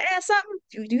 you want to add something?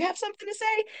 Do you have something to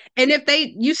say? And if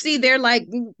you see they're like,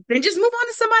 then just move on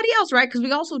to somebody else, right? Because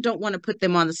we also don't want to put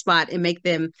them on the spot and make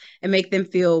them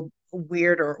feel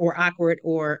weird or awkward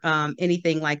or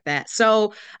anything like that.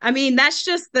 So I mean, that's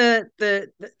just the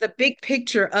big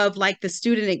picture of like the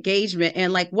student engagement,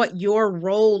 and like what your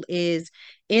role is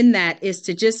in that is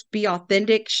to just be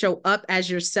authentic, show up as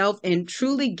yourself, and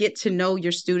truly get to know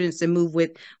your students and move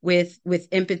with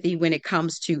empathy when it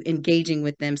comes to engaging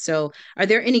with them. So are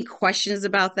there any questions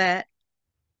about that?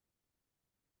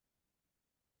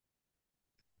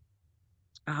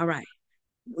 All right.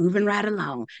 Moving right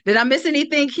along. Did I miss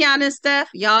anything, Kiana and Steph?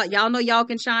 Y'all know y'all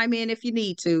can chime in if you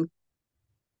need to.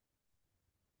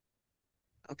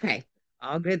 Okay,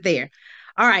 all good there.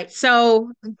 All right,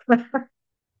 so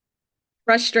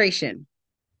frustration.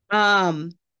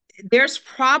 There's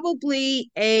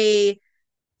probably a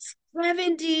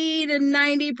 70 to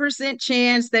 90%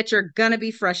 chance that you're gonna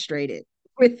be frustrated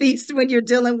with these when you're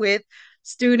dealing with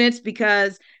students,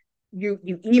 because you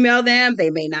email them,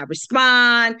 they may not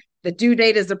respond. The due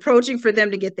date is approaching for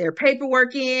them to get their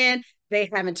paperwork in. They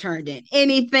haven't turned in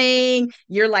anything.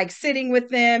 You're like sitting with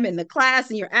them in the class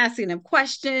and you're asking them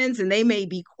questions and they may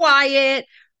be quiet,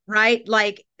 right?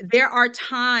 Like, there are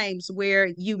times where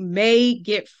you may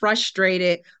get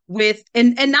frustrated with,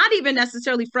 and not even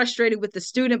necessarily frustrated with the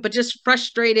student, but just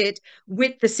frustrated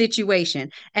with the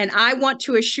situation. And I want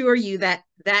to assure you that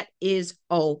that is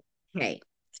okay.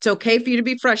 It's okay for you to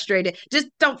be frustrated. Just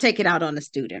don't take it out on the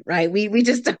student, right? We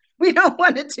don't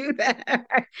want to do that,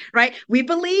 right? We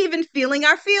believe in feeling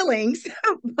our feelings,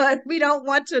 but we don't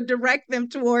want to direct them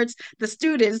towards the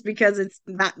students because it's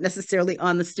not necessarily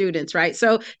on the students, right?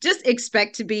 So just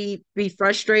expect to be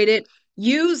frustrated.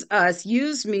 use us,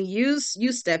 use me, use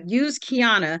you, Steph, use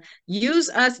Kiana, use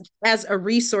us as a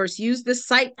resource, use the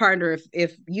site partner.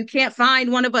 If you can't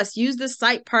find one of us, use the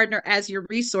site partner as your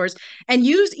resource, and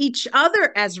use each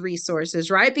other as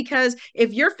resources, right? Because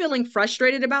if you're feeling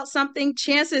frustrated about something,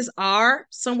 chances are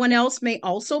someone else may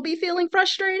also be feeling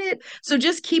frustrated. So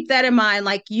just keep that in mind,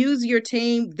 like use your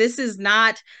team. This is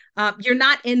not you're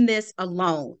not in this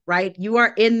alone, right? You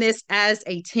are in this as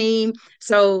a team.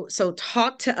 So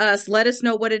talk to us. Let us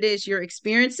know what it is you're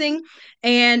experiencing,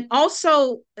 and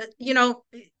also,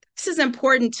 this is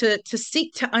important to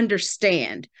seek to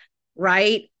understand,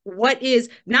 right? What is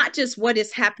not just what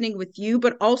is happening with you,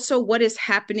 but also what is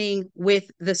happening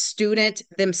with the student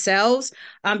themselves.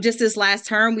 Just this last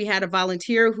term, we had a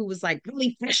volunteer who was like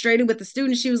really frustrated with the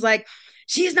student. She was like,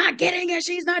 she's not getting it,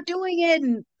 she's not doing it,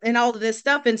 and all of this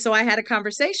stuff. And so I had a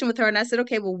conversation with her, and I said,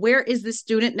 okay, well, where is this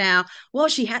student now? Well,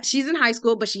 she's in high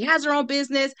school, but she has her own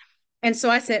business. And so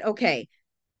I said, okay,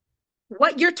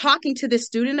 what you're talking to this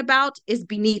student about is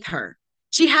beneath her.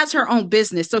 She has her own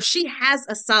business, so she has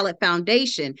a solid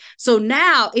foundation. So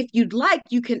now, if you'd like,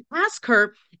 you can ask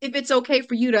her if it's okay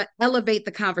for you to elevate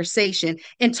the conversation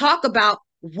and talk about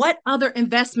what other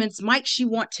investments might she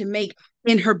want to make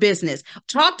in her business.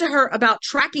 Talk to her about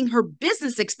tracking her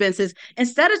business expenses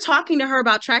instead of talking to her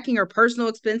about tracking her personal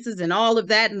expenses and all of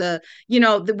that. And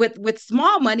with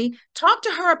small money, talk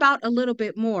to her about a little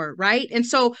bit more, right? And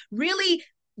so really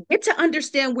get to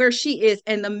understand where she is.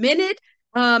 And the minute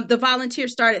the volunteer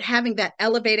started having that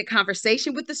elevated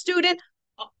conversation with the student,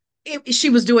 she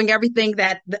was doing everything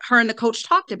that her and the coach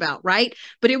talked about, right?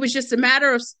 But it was just a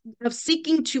matter of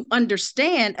seeking to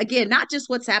understand, again, not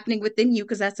just what's happening within you,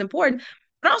 because that's important,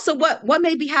 but also what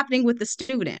may be happening with the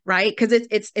student, right? Because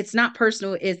it's not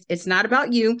personal, it's not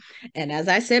about you. And as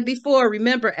I said before,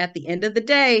 remember, at the end of the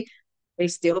day, they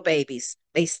still babies.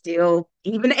 They still,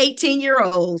 even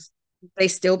 18-year-olds, they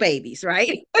still babies,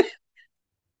 right?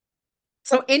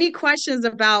 So any questions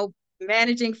about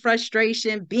managing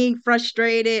frustration, being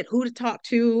frustrated, who to talk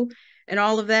to, and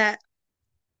all of that?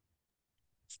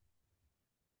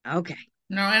 Okay.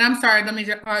 No, and I'm sorry, let me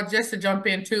just to jump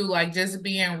in too, like just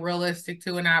being realistic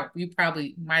too, and you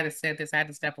probably might have said this, I had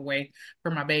to step away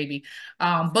from my baby.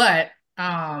 But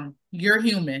you're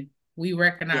human. We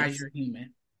recognize you're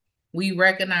human. We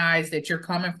recognize that you're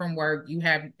coming from work. You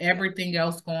have everything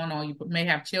else going on. You may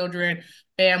have children,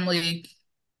 family,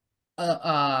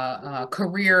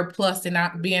 career, plus and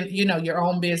not being, your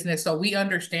own business. So we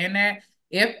understand that.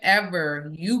 If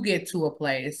ever you get to a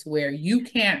place where you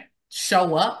can't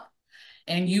show up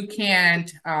and you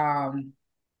can't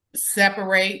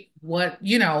separate what,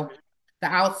 the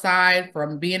outside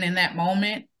from being in that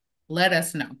moment, let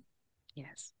us know.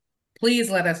 Yes.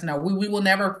 Please let us know. We will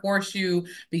never force you,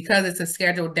 because it's a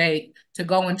scheduled date, to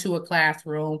go into a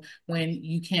classroom when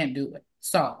you can't do it.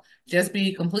 So just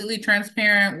be completely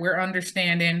transparent. We're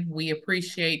understanding. We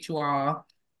appreciate you all.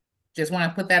 Just want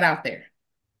to put that out there.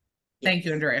 Yes. Thank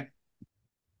you, Andrea.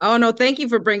 Oh no, thank you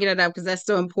for bringing it up, because that's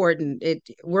so important.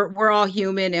 We're all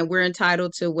human, and we're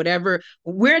entitled to whatever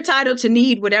we're entitled to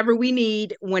need, whatever we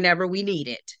need, whenever we need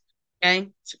it. Okay.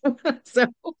 So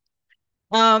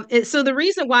the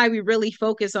reason why we really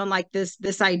focus on like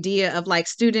this idea of like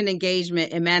student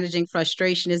engagement and managing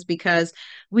frustration is because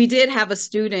we did have a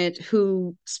student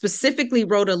who specifically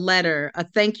wrote a letter, a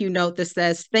thank you note that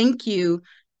says, "Thank you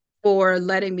for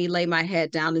letting me lay my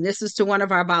head down." And this is to one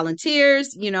of our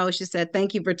volunteers. She said,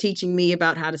 "Thank you for teaching me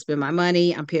about how to spend my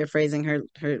money." I'm paraphrasing her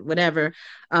whatever,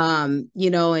 and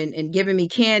giving me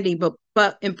candy.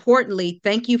 But importantly,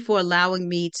 thank you for allowing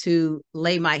me to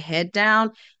lay my head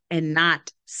down and not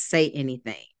say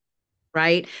anything,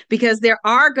 right? Because there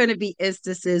are going to be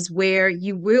instances where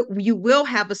you will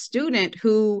have a student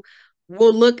who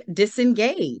will look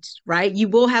disengaged, right? You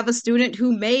will have a student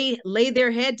who may lay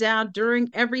their head down during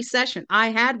every session.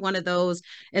 I had one of those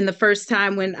in the first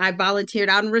time when I volunteered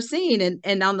out in Racine,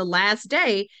 and on the last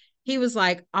day, he was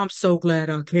like, "I'm so glad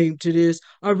I came to this.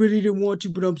 I really didn't want to,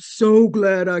 but I'm so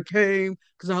glad I came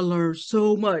because I learned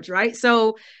so much," right?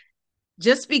 So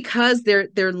just because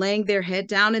they're laying their head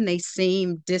down and they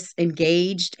seem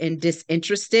disengaged and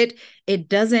disinterested, it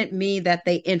doesn't mean that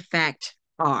they in fact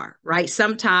are, right?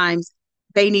 Sometimes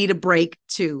they need a break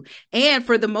too. And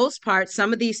for the most part,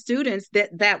 some of these students,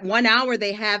 that 1 hour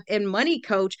they have in Money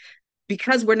Coach,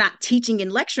 because we're not teaching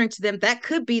and lecturing to them, that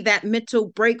could be that mental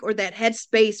break or that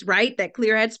headspace, right? That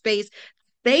clear headspace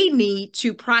they need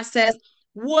to process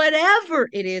whatever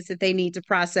it is that they need to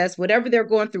process, whatever they're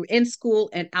going through in school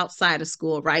and outside of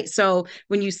school, right? So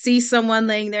when you see someone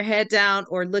laying their head down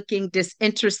or looking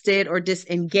disinterested or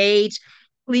disengaged,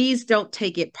 please don't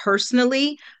take it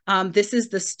personally. This is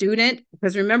the student,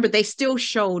 because remember, they still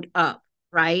showed up,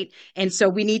 right? And so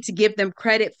we need to give them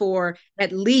credit for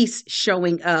at least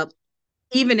showing up,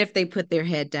 even if they put their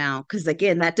head down. Because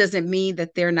again, that doesn't mean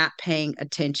that they're not paying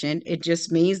attention. It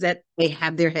just means that they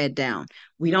have their head down.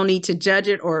 We don't need to judge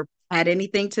it or add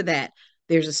anything to that.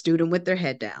 There's a student with their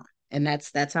head down, and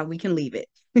that's how we can leave it.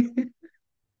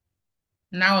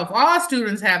 Now, if all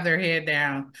students have their head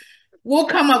down, we'll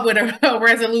come up with a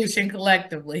resolution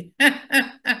collectively.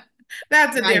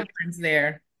 That's a difference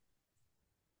there.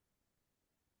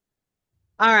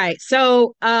 All right.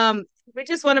 So we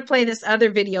just want to play this other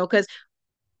video because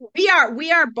we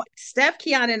are Steph,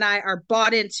 Kiana, and I are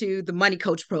bought into the Money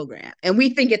Coach program, and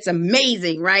we think it's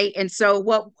amazing, right? And so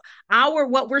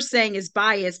what we're saying is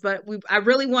biased, but we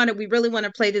really want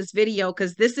to play this video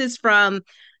because this is from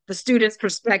the students'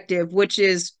 perspective, which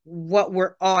is what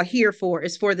we're all here for,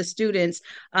 is for the students,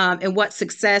 and what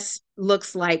success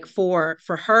looks like for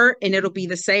her, and it'll be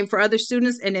the same for other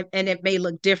students, and it may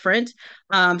look different.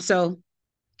 So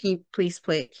can you please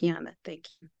play it, Kiana? Thank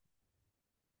you.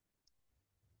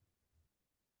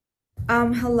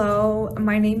 Hello,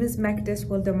 my name is Mekdis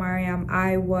Wildemariam.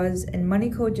 I was in Money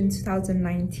Coach in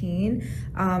 2019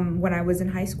 when I was in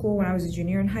high school, when I was a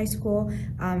junior in high school.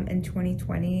 In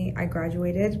 2020, I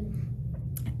graduated.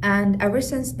 And ever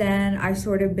since then, I've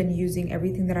sort of been using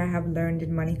everything that I have learned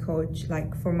in Money Coach,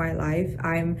 like for my life.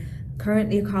 I'm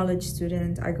currently a college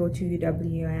student. I go to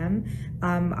UWM.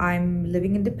 I'm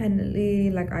living independently.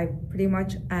 Like I pretty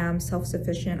much am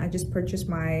self-sufficient. I just purchased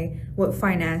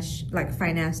financed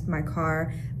my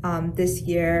car this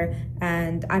year,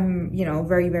 and I'm,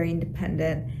 very, very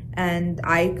independent. And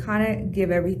I kind of give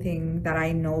everything that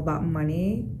I know about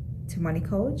money to Money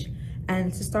Coach.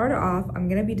 And to start off, I'm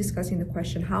gonna be discussing the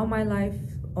question, how my life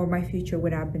or my future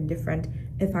would have been different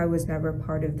if I was never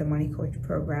part of the Money Coach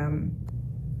program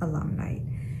alumni.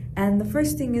 And the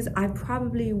first thing is I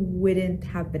probably wouldn't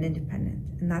have been independent,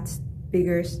 and that's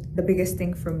the biggest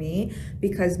thing for me,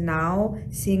 because now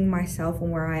seeing myself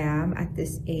and where I am at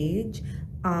this age,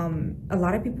 a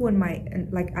lot of people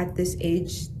at this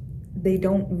age, they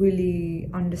don't really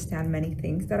understand many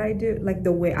things that I do, like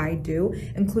the way I do,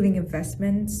 including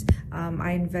investments.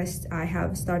 I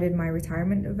have started my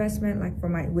retirement investment, like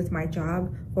with my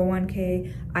job,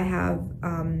 401k.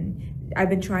 I've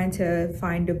been trying to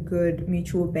find a good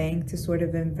mutual bank to sort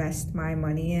of invest my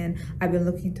money in. I've been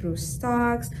looking through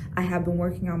stocks. I have been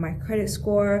working on my credit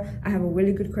score. I have a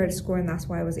really good credit score, and that's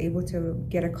why I was able to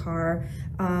get a car.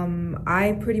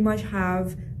 I pretty much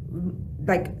have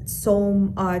like so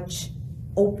much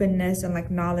openness and like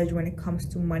knowledge when it comes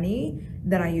to money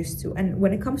than I used to. And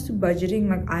when it comes to budgeting,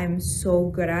 like I'm so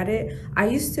good at it.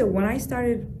 When I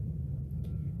started,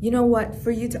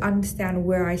 for you to understand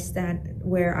where I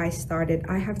started,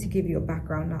 I have to give you a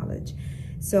background knowledge.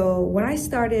 So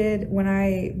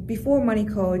before Money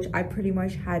Coach, I pretty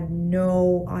much had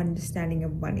no understanding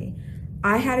of money.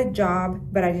 I had a job,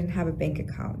 but I didn't have a bank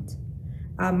account.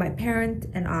 My parent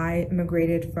and I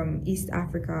immigrated from East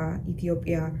Africa,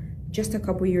 Ethiopia, just a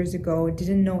couple years ago.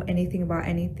 Didn't know anything about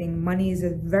anything. Money is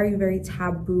a very, very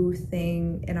taboo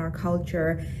thing in our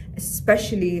culture,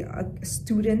 especially a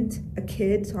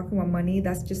kid talking about money.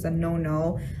 That's just a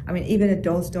no-no. I mean, even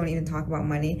adults don't even talk about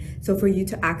money. So for you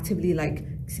to actively like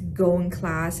go in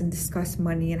class and discuss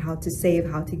money and how to save,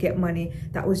 how to get money,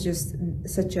 that was just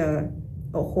such a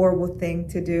horrible thing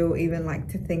to do, even like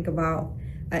to think about.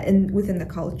 Within the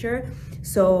culture.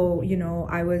 So,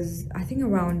 I think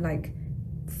around like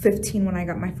 15 when I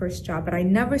got my first job, but I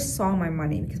never saw my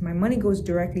money because my money goes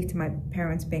directly to my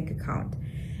parents' bank account.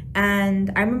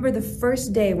 And I remember the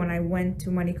first day when I went to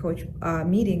Money Coach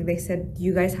meeting, they said, "Do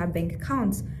you guys have bank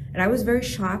accounts?" And I was very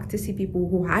shocked to see people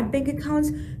who had bank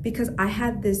accounts, because I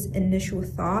had this initial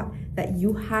thought that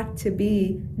you had to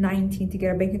be 19 to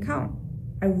get a bank account.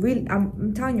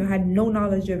 I'm telling you, I had no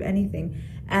knowledge of anything.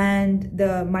 And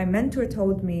my mentor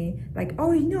told me, like,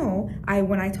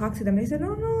 when I talked to them, they said,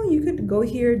 no, you could go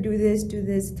here, do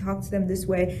this, talk to them this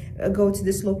way, go to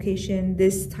this location,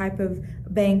 this type of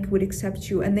bank would accept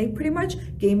you. And they pretty much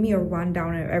gave me a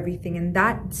rundown of everything. And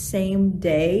that same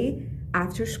day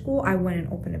after school, I went and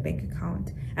opened a bank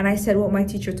account. And I said, well, my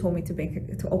teacher told me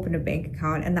to open a bank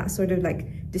account, and that sort of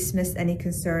like dismissed any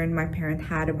concern my parent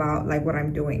had about like what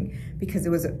I'm doing, because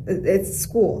it's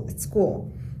school.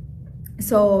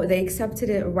 So they accepted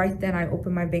it right then. I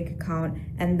opened my bank account,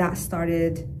 and that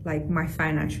started like my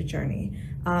financial journey.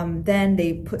 Then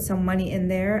they put some money in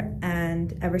there,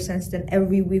 and ever since then,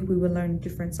 every week we would learn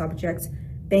different subjects,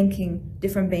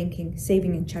 different banking,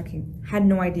 saving and checking. Had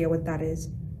no idea what that is.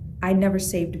 I never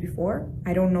saved before.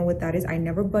 I don't know what that is. I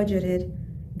never budgeted.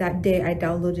 that day I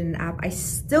downloaded an app. I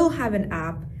still have an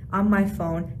app on my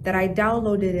phone that I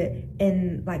downloaded it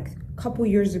in like a couple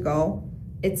years ago.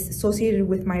 It's associated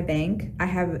with my bank. I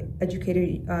have Educator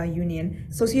Union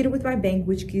associated with my bank,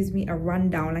 which gives me a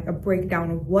rundown, like a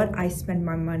breakdown of what I spend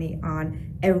my money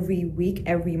on every week,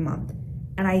 every month.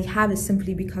 And I have it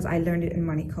simply because I learned it in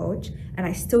Money Coach, and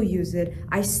I still use it.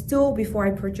 I still, before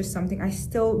I purchase something, I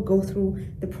still go through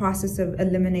the process of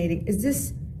eliminating, is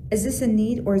this a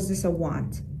need or is this a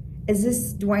want?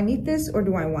 Do I need this or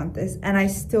do I want this? And I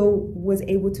still was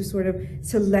able to sort of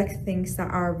select things that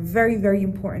are very, very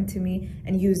important to me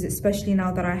and use it, especially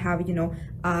now that I have,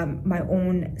 my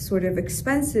own sort of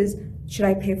expenses. Should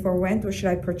I pay for rent or should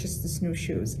I purchase this new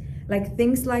shoes? Like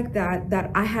things like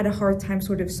that I had a hard time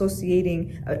sort of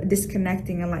associating,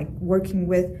 disconnecting and like working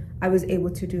with. I was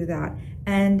able to do that.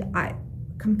 And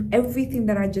everything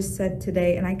that I just said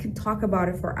today, and I could talk about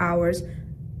it for hours,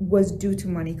 was due to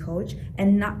Money Coach.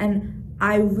 And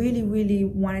I really, really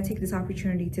want to take this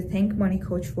opportunity to thank Money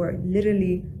Coach for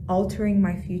literally altering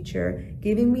my future,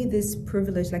 giving me this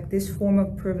privilege, like this form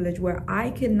of privilege where I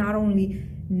can not only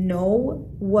know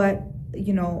what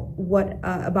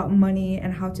about money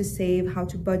and how to save, how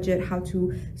to budget, how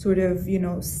to sort of,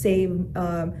 save,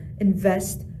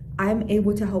 invest. I'm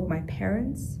able to help my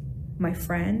parents, my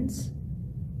friends,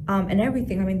 and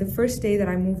everything. I mean, the first day that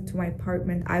I moved to my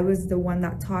apartment, I was the one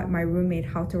that taught my roommate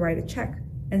how to write a check,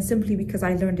 and simply because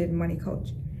I learned it in Money Coach.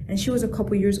 And she was a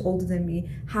couple years older than me,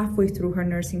 halfway through her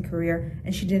nursing career,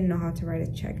 and she didn't know how to write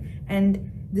a check.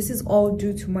 And this is all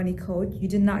due to Money Coach. You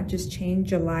did not just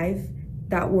change your life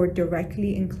that were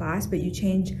directly in class, but you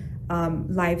change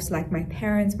lives like my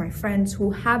parents, my friends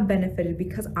who have benefited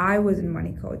because I was in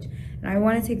Money Coach. And I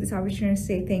want to take this opportunity to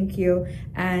say thank you.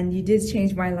 And you did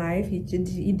change my life. You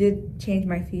did change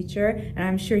my future. And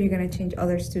I'm sure you're going to change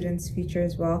other students' future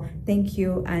as well. Thank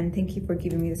you. And thank you for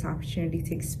giving me this opportunity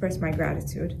to express my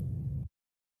gratitude.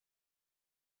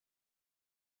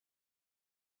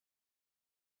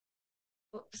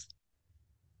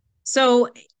 So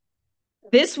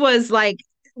this was like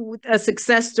a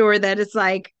success story that is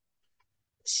like,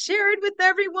 share it with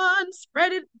everyone,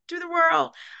 spread it to the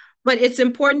world. But it's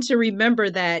important to remember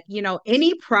that,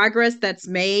 any progress that's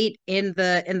made in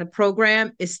the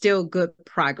program is still good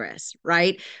progress,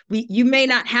 right? You may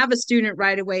not have a student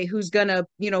right away who's gonna,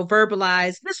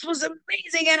 verbalize, this was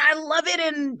amazing and I love it,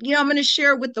 and I'm gonna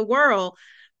share it with the world.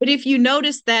 But if you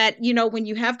notice that, when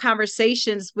you have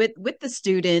conversations with the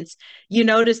students, you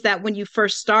notice that when you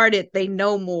first started, they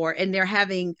know more and they're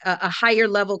having a higher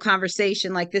level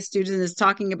conversation. Like this student is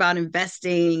talking about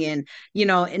investing and,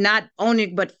 and not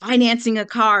owning, but financing a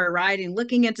car, right? And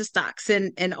looking into stocks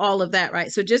and all of that,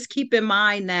 right? So just keep in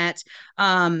mind that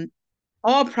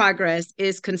all progress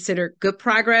is considered good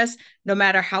progress, no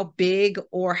matter how big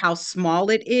or how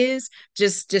small it is.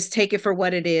 Just take it for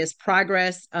what it is.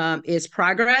 Progress is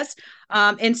progress.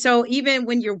 And so even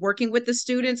when you're working with the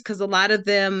students, because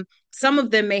some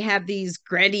of them may have these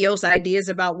grandiose ideas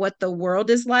about what the world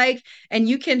is like, and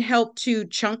you can help to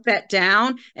chunk that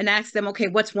down and ask them, okay,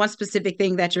 what's one specific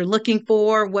thing that you're looking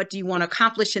for? What do you want to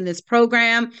accomplish in this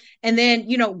program? And then,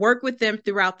 work with them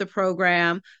throughout the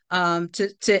program and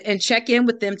check in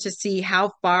with them to see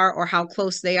how far or how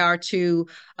close they are to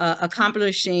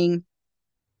accomplishing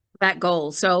that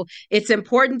goal. So it's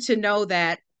important to know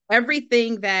that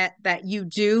everything that you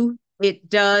do, it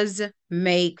does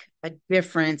make a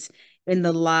difference in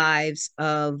the lives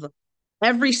of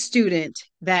every student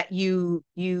that you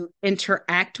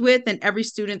interact with and every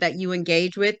student that you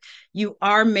engage with. You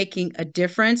are making a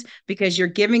difference because you're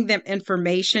giving them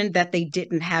information that they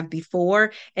didn't have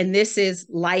before. And this is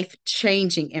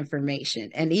life-changing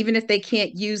information. And even if they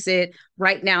can't use it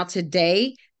right now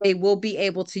today, they will be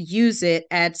able to use it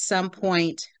at some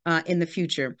point in the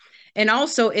future. And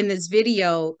also in this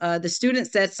video, the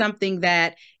student said something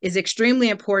that is extremely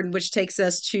important, which takes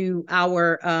us to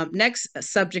our next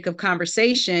subject of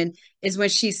conversation, is when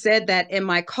she said that in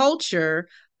my culture,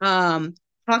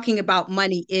 talking about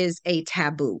money is a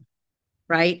taboo,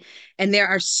 right? And there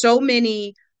are so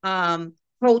many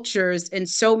cultures and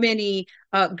so many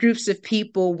groups of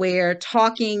people where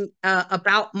talking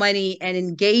about money and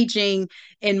engaging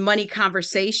in money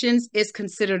conversations is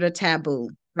considered a taboo,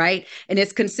 right? And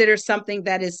it's considered something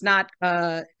that is not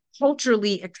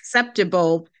culturally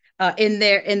acceptable in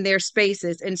their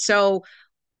spaces. And so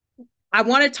I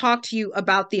want to talk to you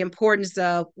about the importance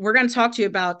of, we're going to talk to you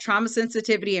about trauma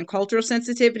sensitivity and cultural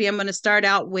sensitivity. I'm going to start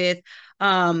out with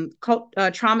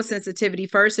trauma sensitivity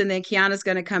first, and then Kiana's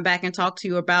going to come back and talk to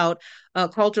you about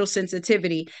cultural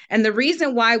sensitivity. And the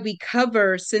reason why we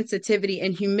cover sensitivity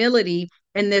and humility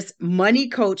in this Money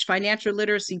Coach financial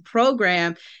literacy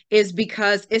program is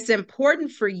because it's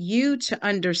important for you to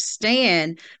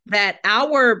understand that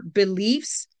our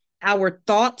beliefs, our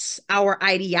thoughts, our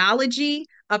ideology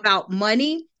about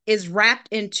money is wrapped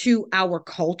into our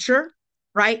culture,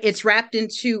 right? It's wrapped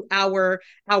into our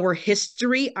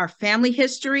history, our family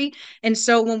history. And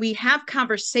so when we have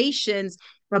conversations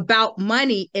about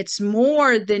money, it's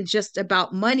more than just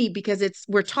about money, because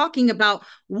we're talking about,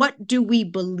 what do we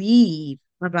believe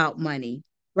about money,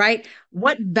 right?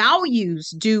 What values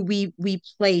do we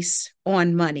place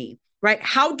on money, right?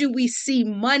 How do we see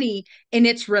money in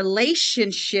its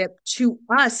relationship to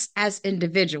us as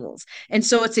individuals? And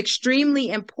so it's extremely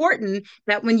important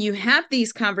that when you have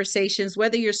these conversations,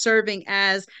 whether you're serving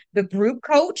as the group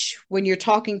coach, when you're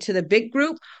talking to the big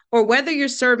group, or whether you're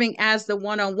serving as the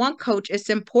one-on-one coach, it's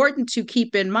important to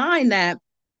keep in mind that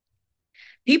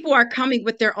people are coming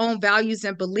with their own values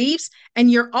and beliefs, and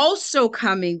you're also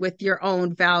coming with your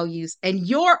own values and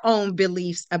your own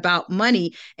beliefs about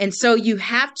money. And so you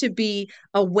have to be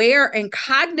aware and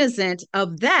cognizant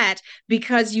of that,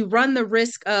 because you run the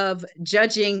risk of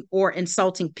judging or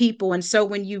insulting people. And so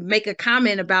when you make a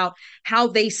comment about how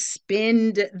they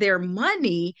spend their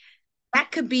money,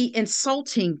 that could be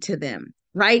insulting to them,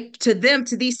 right? To them,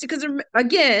 to these, because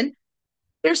again,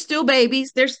 they're still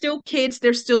babies, they're still kids,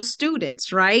 they're still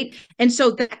students, right? And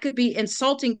so that could be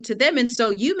insulting to them. And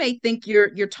so you may think you're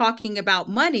talking about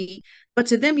money, but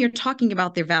to them, you're talking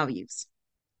about their values.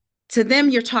 To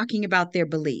them, you're talking about their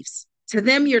beliefs. To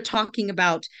them, you're talking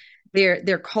about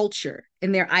their culture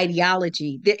and their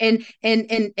ideology,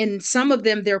 and some of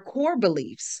them, their core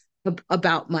beliefs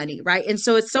about money, right? And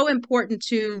so it's so important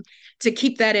to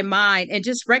keep that in mind, and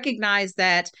just recognize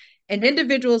that an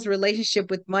individual's relationship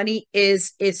with money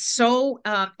is so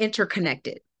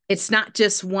interconnected. It's not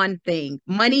just one thing.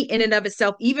 Money in and of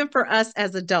itself, even for us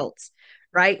as adults,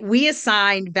 right? We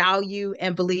assign value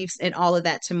and beliefs and all of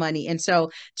that to money. And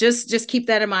so just keep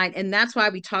that in mind. And that's why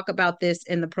we talk about this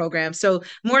in the program. So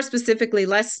more specifically,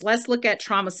 let's look at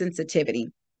trauma sensitivity.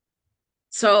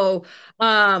 So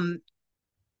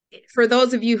for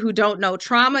those of you who don't know,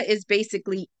 trauma is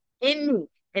basically in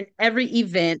every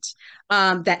event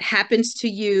that happens to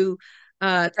you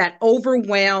that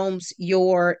overwhelms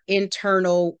your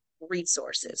internal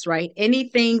resources, right?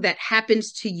 Anything that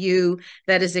happens to you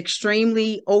that is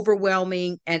extremely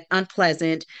overwhelming and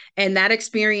unpleasant. And that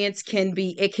experience can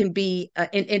be an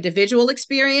individual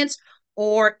experience,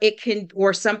 or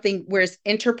something where it's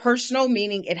interpersonal,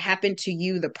 meaning it happened to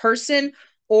you, the person,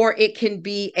 or it can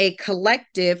be a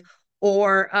collective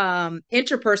or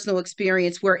interpersonal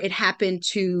experience where it happened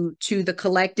to the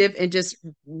collective. And just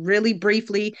really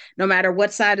briefly, no matter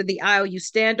what side of the aisle you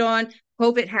stand on,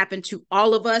 COVID happened to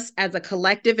all of us as a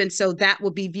collective. And so that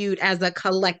will be viewed as a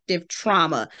collective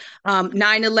trauma.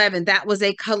 9/11, that was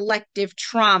a collective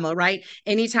trauma, right?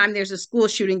 Anytime there's a school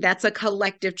shooting, that's a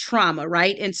collective trauma,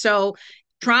 right? And so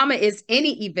trauma is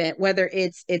any event, whether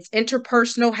it's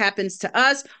interpersonal, happens to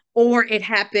us, or it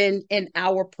happened in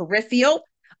our peripheral.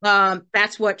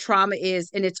 That's what trauma is,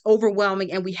 and it's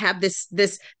overwhelming, and we have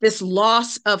this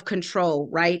loss of control,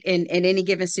 right, in any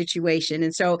given situation.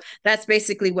 And so that's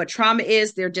basically what trauma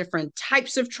is. There are different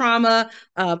types of trauma.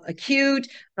 Acute,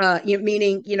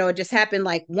 meaning, it just happened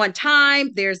like one time.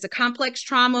 There's the complex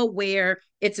trauma, where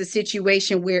it's a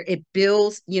situation where it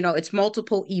builds, it's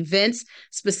multiple events,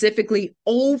 specifically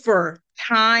over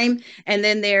time. And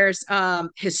then there's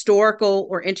historical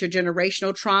or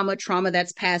intergenerational trauma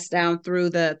that's passed down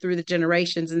through the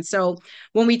generations. And so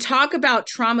when we talk about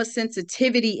trauma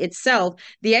sensitivity itself,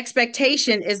 the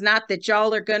expectation is not that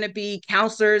y'all are going to be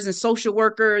counselors and social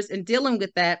workers and dealing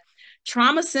with that.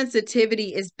 Trauma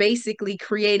sensitivity is basically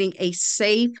creating a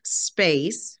safe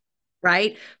space,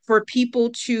 right, for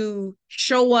people to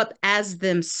show up as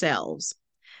themselves.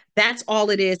 That's all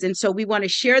it is. And so we want to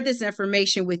share this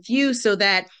information with you so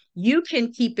that you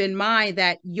can keep in mind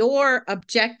that your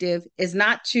objective is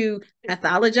not to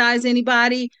pathologize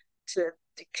anybody, to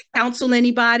counsel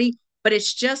anybody, but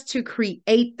it's just to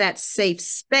create that safe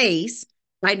space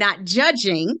by not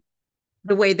judging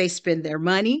the way they spend their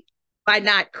money, by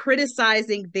not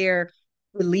criticizing their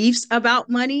beliefs about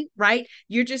money, right?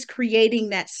 You're just creating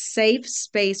that safe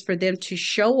space for them to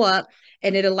show up,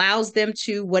 and it allows them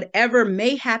to, whatever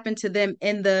may happen to them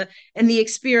in the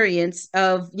experience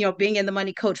of being in the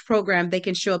Money Coach program, they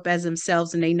can show up as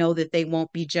themselves, and they know that they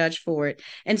won't be judged for it.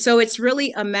 And so it's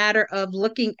really a matter of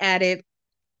looking at it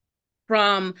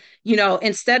from,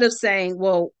 instead of saying,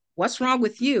 well, what's wrong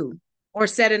with you? Or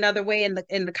said another way,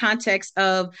 in the context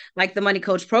of like the Money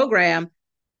Coach program,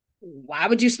 why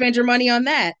would you spend your money on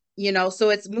that? So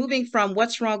it's moving from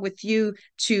what's wrong with you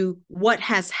to what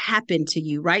has happened to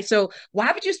you, right? So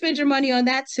why would you spend your money on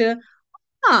that to,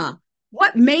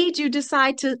 what made you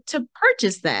decide to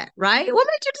purchase that, right? What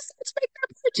made you decide to make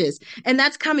that purchase? And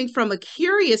that's coming from a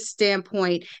curious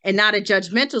standpoint and not a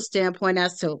judgmental standpoint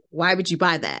as to why would you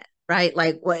buy that, right?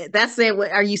 Like, what that's saying, what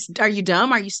are you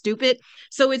dumb? Are you stupid?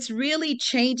 So it's really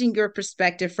changing your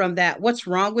perspective from that what's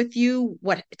wrong with you,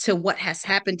 what has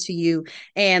happened to you,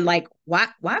 and like why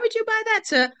would you buy that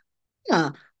to,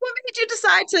 what made you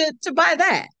decide to buy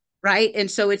that? Right. And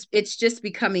so it's just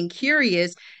becoming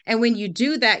curious. And when you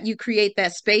do that, you create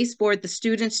that space for the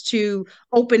students to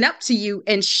open up to you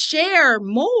and share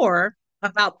more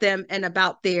about them and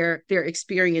about their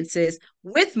experiences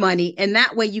with money. And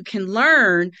that way you can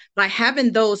learn by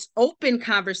having those open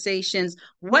conversations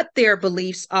what their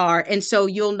beliefs are. And so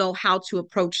you'll know how to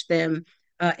approach them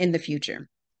in the future.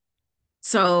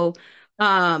 So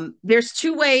there's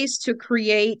two ways to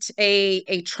create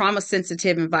a trauma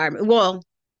sensitive environment. Well,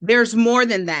 there's more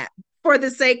than that. For the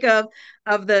sake of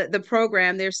the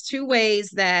program, there's two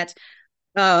ways that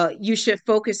you should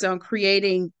focus on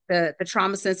creating the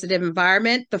trauma sensitive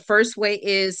environment. The first way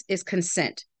is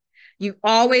consent. You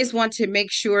always want to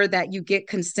make sure that you get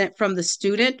consent from the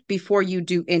student before you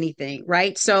do anything,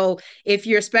 right? So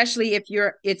especially if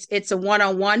it's a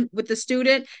one-on-one with the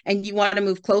student and you want to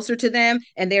move closer to them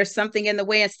and there's something in the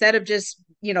way, instead of just,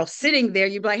 sitting there,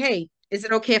 you'd be like, hey, is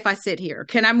it okay if I sit here?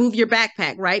 Can I move your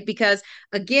backpack, right? Because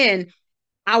again,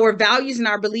 our values and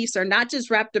our beliefs are not just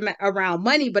wrapped around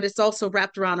money, but it's also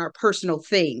wrapped around our personal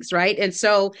things, right? And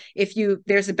so if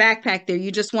there's a backpack there, you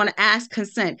just want to ask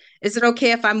consent. Is it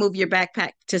okay if I move your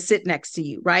backpack to sit next to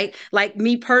you, right? Like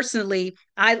me personally,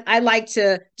 I like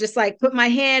to just like put my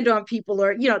hand on people,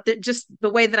 or, just the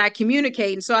way that I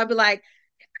communicate. And so I'd be like,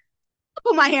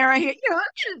 put my hair on here,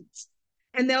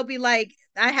 and they'll be like,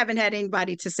 I haven't had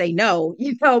anybody to say no,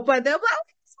 but they'll be like,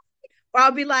 or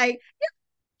I'll be like,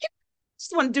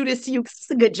 just want to do this to you. It's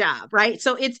a good job, right?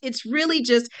 So it's really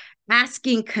just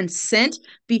asking consent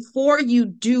before you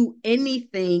do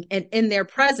anything and in their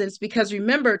presence, because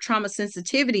remember, trauma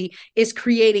sensitivity is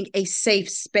creating a safe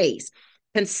space.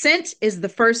 Consent is the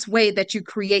first way that you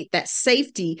create that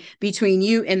safety between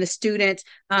you and the student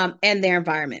and their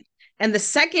environment. And the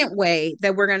second way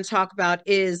that we're going to talk about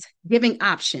is giving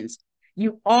options.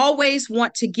 You always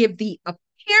want to give the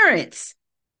appearance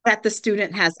that the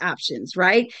student has options,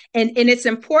 right? And it's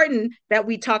important that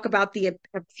we talk about the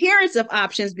appearance of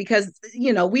options, because,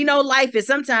 we know life is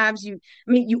sometimes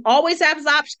you always have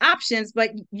options,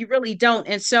 but you really don't.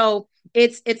 And so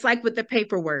it's like with the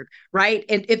paperwork, right?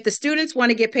 And if the students want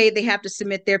to get paid, they have to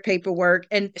submit their paperwork.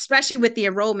 And especially with the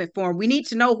enrollment form, we need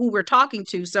to know who we're talking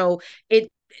to. So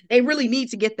they really need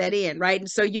to get that in, right? And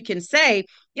so you can say,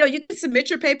 you can submit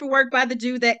your paperwork by the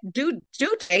due date,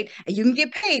 and you can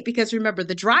get paid, because remember,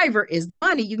 the driver is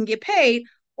money. You can get paid,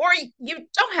 or you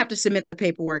don't have to submit the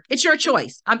paperwork. It's your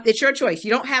choice. It's your choice.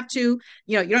 You don't have to,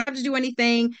 you don't have to do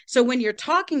anything. So when you're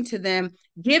talking to them,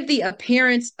 give the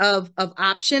appearance of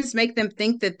options, make them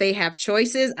think that they have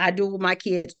choices. I do with my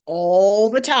kids all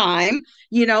the time,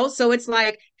 so it's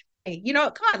like, hey,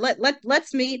 come on,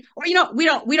 let's meet, or,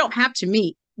 we don't have to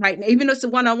meet. Right. Even though it's a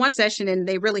one-on-one session and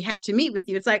they really have to meet with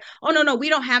you, it's like, oh, no, we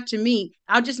don't have to meet.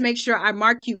 I'll just make sure I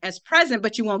mark you as present,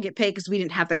 but you won't get paid because we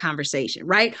didn't have the conversation.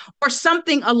 Right. Or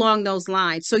something along those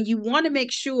lines. So you want to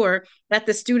make sure that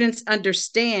the students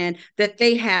understand that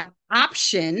they have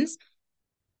options,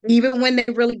 even when they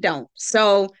really don't.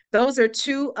 So those are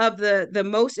two of the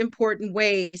most important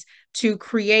ways to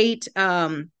create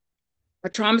a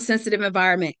trauma-sensitive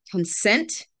environment: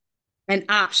 consent and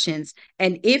options.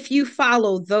 And if you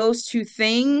follow those two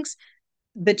things,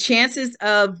 the chances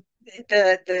of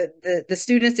the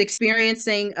students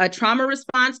experiencing a trauma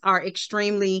response are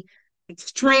extremely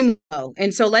low.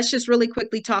 And so let's just really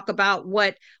quickly talk about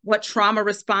what trauma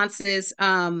responses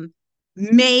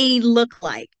may look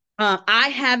like. I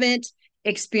haven't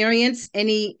experience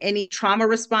any trauma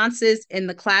responses in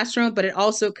the classroom, but it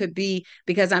also could be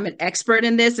because I'm an expert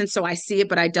in this, and so I see it,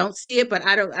 but I don't see it. But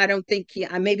I don't think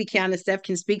maybe Kiana Steph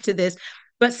can speak to this,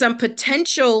 but some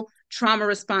potential trauma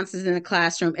responses in the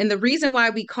classroom. And the reason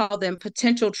why we call them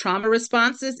potential trauma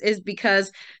responses is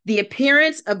because the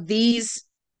appearance of these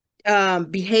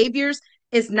behaviors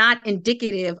is not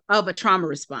indicative of a trauma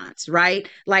response, right?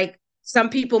 Like some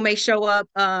people may show up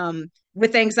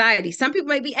with anxiety. Some people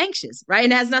may be anxious, right?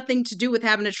 And it has nothing to do with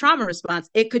having a trauma response.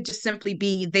 It could just simply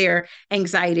be their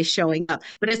anxiety showing up.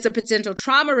 But it's a potential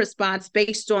trauma response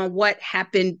based on what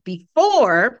happened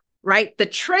before, right? The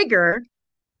trigger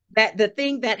that the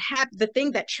thing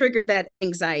that triggered that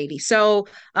anxiety. So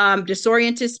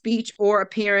disoriented speech or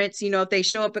appearance, if they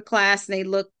show up at class and they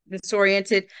look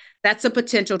disoriented, that's a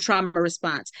potential trauma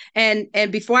response. And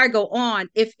before I go on,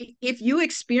 if you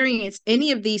experience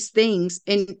any of these things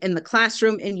in the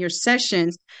classroom, in your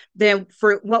sessions, then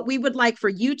for what we would like for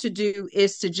you to do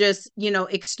is to just,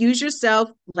 excuse yourself,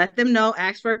 let them know,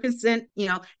 ask for consent,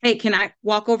 hey, can I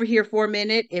walk over here for a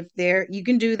minute? If you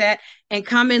can do that, and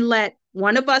come and let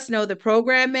one of us know, the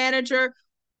program manager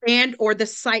and or the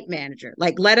site manager.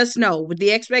 Like, let us know. With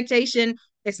the expectation,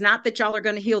 it's not that y'all are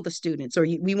going to heal the students or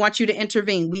we want you to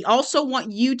intervene. We also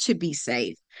want you to be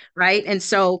safe, right? And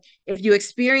so if you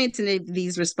experience any of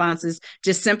these responses,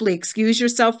 just simply excuse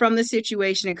yourself from the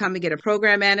situation and come and get a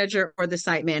program manager or the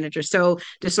site manager. So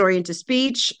disoriented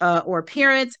speech or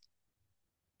appearance,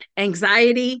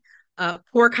 anxiety,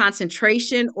 poor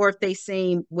concentration, or if they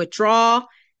seem withdrawal,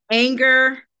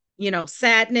 anger,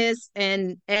 sadness.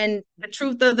 And the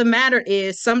truth of the matter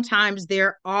is sometimes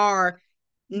there are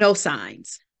no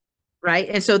signs, right?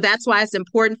 And so that's why it's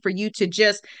important for you to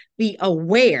just be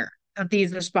aware of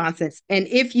these responses. And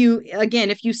if you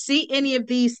see any of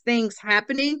these things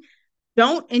happening,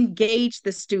 don't engage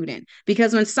the student,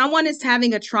 because when someone is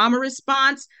having a trauma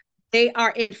response, they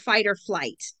are in fight or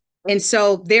flight. And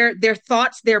so their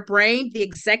thoughts, their brain, the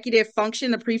executive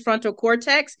function, the prefrontal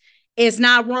cortex is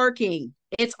not working.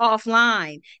 It's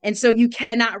offline. And so you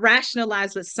cannot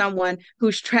rationalize with someone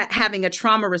who's having a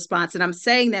trauma response. And I'm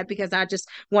saying that because I just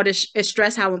want to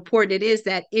stress how important it is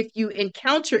that if you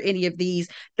encounter any of these,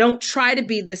 don't try to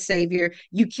be the savior.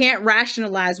 You can't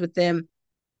rationalize with them.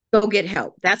 Go get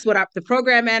help. That's what the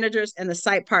program managers and the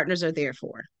site partners are there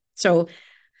for. So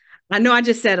I know I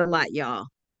just said a lot, y'all.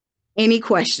 Any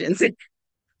questions?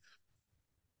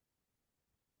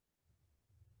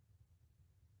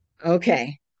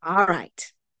 Okay. All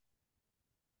right.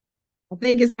 I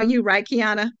think it's on you, right,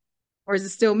 Kiana? Or is it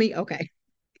still me? Okay.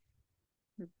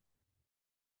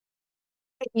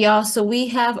 Y'all, so we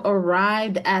have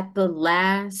arrived at the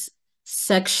last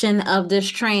section of this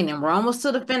training. We're almost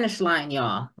to the finish line,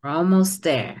 y'all. We're almost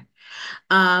there.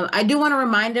 I do want to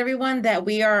remind everyone that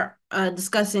we are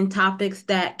discussing topics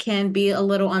that can be a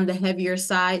little on the heavier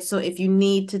side. So if you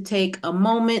need to take a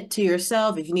moment to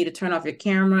yourself, if you need to turn off your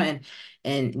camera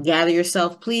and gather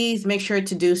yourself, please make sure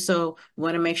to do so. We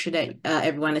want to make sure that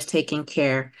everyone is taking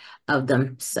care of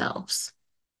themselves.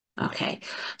 Okay,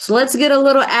 so let's get a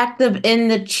little active in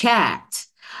the chat.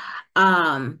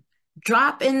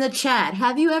 Drop in the chat.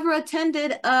 Have you ever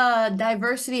attended a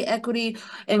diversity, equity,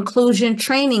 inclusion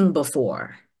training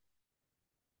before?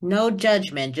 No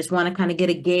judgment. Just want to kind of get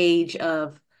a gauge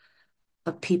of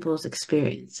people's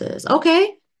experiences.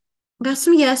 Okay, got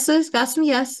some yeses. Got some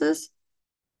yeses.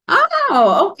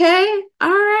 Oh, okay. All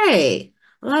right.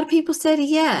 A lot of people said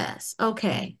yes.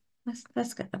 Okay,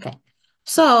 that's good. Okay.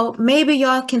 So maybe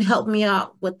y'all can help me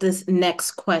out with this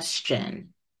next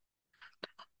question.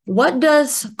 What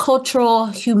does cultural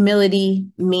humility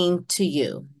mean to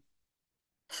you?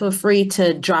 Feel free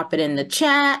to drop it in the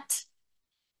chat.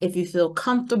 If you feel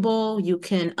comfortable, you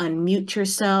can unmute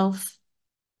yourself.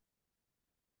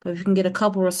 But if you can get a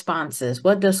couple responses,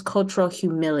 what does cultural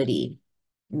humility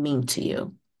mean to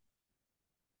you?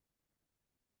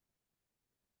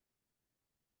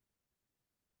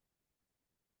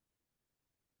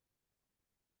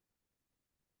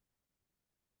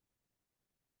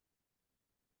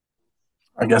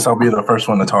 I guess I'll be the first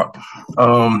one to talk.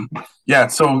 Yeah,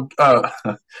 so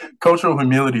cultural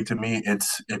humility to me,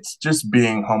 it's just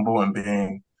being humble and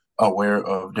being aware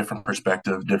of different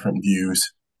perspectives, different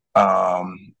views,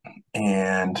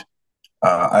 and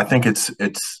I think it's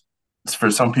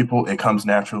for some people it comes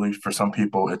naturally. For some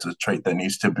people, it's a trait that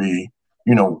needs to be,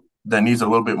 that needs a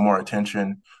little bit more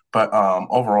attention. But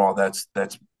overall, that's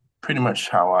pretty much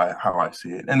how I see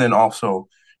it. And then also,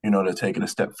 to take it a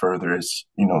step further is,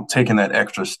 taking that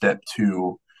extra step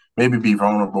to maybe be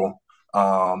vulnerable.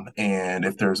 And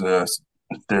if there's a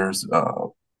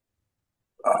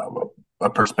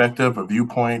perspective, a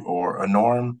viewpoint, or a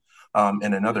norm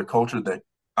in another culture that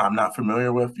I'm not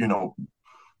familiar with,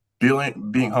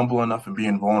 being humble enough and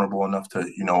being vulnerable enough to,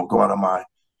 go out of my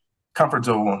comfort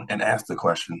zone and ask the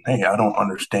question, hey, I don't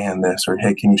understand this, or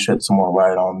hey, can you shed some more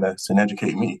light on this and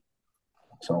educate me?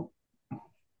 So.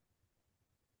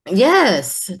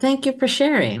 Yes, thank you for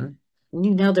sharing.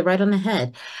 You nailed it right on the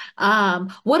head.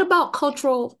 What about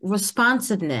cultural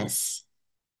responsiveness?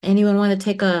 Anyone want to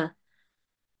take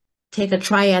a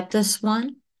try at this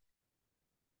one?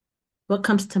 What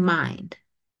comes to mind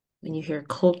when you hear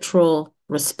cultural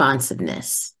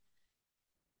responsiveness?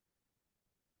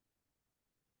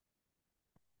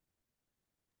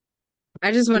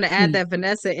 I just want to add that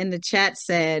Vanessa in the chat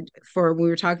said, for when we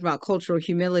were talking about cultural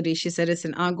humility, she said it's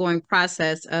an ongoing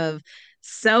process of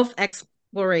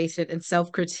self-exploration and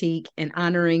self-critique and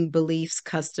honoring beliefs,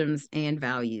 customs, and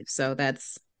values. So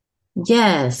that's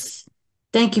Yes.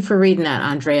 Thank you for reading that,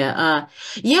 Andrea.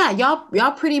 Yeah,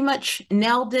 y'all pretty much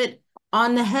nailed it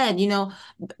on the head. You know,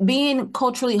 being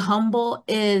culturally humble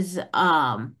is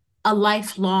a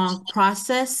lifelong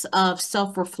process of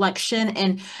self-reflection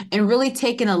and really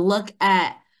taking a look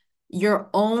at your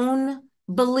own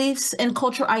beliefs and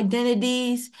cultural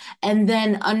identities, and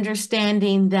then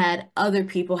understanding that other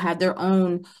people have their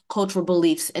own cultural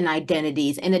beliefs and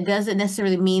identities. And it doesn't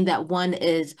necessarily mean that one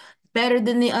is better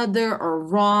than the other or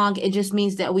wrong. It just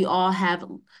means that we all have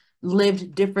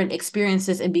lived different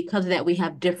experiences, and because of that, we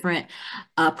have different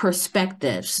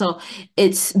perspectives. So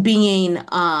it's being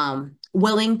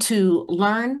willing to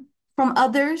learn from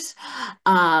others,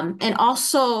 and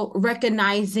also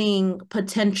recognizing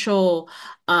potential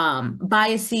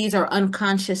biases or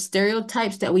unconscious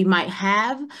stereotypes that we might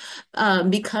have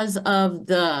because of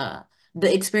the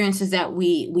experiences that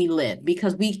we live,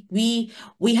 because we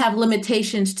have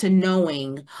limitations to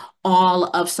knowing all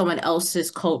of someone else's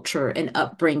culture and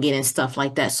upbringing and stuff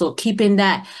like that. So keeping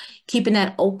that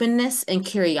openness and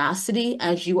curiosity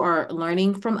as you are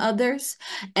learning from others,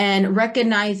 and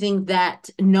recognizing that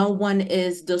no one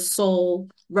is the sole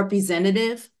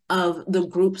representative of the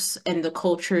groups and the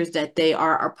cultures that they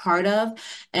are a part of,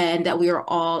 and that we are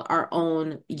all our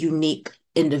own unique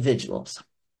individuals.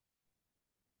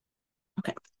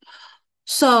 Okay.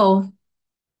 So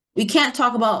we can't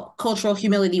talk about cultural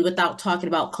humility without talking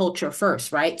about culture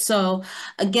first, right? So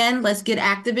again, let's get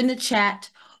active in the chat.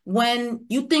 When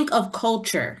you think of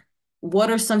culture,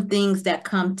 what are some things that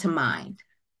come to mind?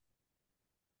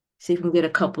 See if we can get a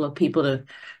couple of people to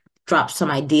drop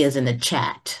some ideas in the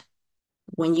chat.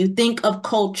 When you think of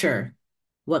culture,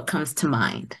 what comes to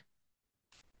mind?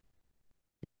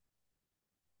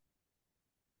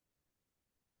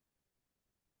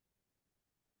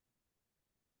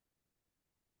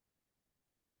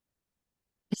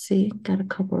 Let's see, got a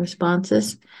couple of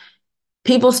responses.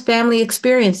 People's family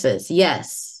experiences.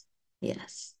 Yes,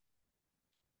 yes.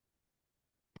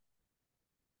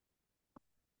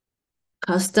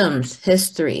 Customs,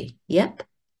 history. Yep.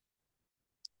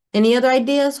 Any other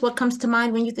ideas? What comes to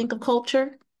mind when you think of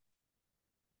culture?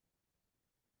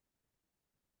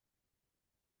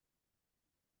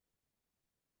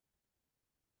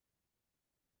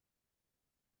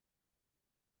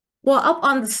 Well, up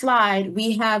on the slide,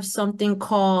 we have something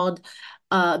called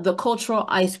the cultural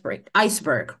iceberg,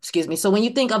 excuse me. So when you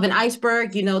think of an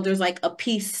iceberg, you know, there's like a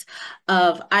piece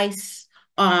of ice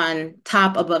on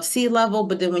top above sea level,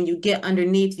 but then when you get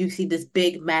underneath, you see this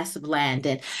big, massive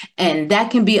land. And that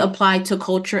can be applied to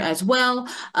culture as well.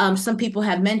 Some people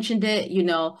have mentioned it, you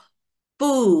know,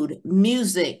 food,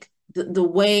 music, the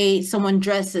way someone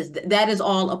dresses, that is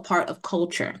all a part of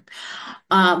culture.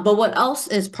 But what else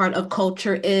is part of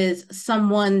culture is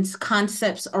someone's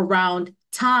concepts around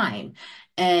time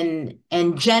and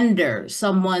gender,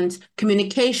 someone's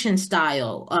communication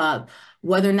style,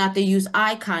 whether or not they use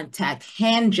eye contact,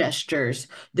 hand gestures,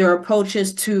 their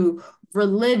approaches to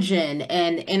religion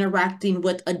and interacting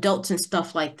with adults and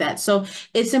stuff like that. So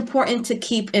it's important to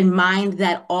keep in mind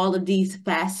that all of these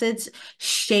facets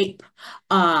shape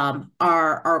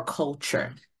our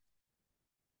culture.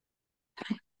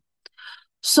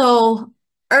 So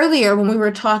earlier, when we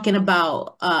were talking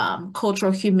about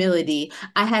cultural humility,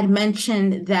 I had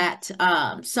mentioned that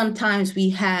sometimes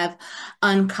we have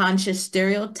unconscious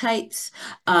stereotypes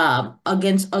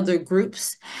against other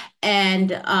groups.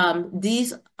 And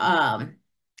these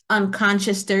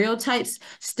unconscious stereotypes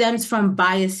stems from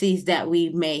biases that we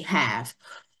may have.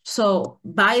 So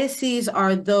biases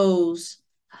are those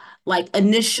like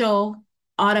initial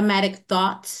automatic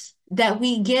thoughts that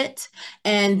we get.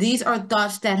 And these are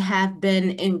thoughts that have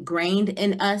been ingrained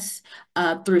in us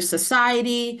through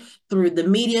society, through the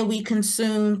media we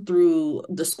consume, through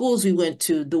the schools we went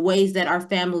to, the ways that our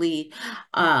family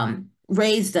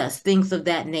raised us, things of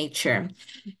that nature.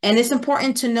 And it's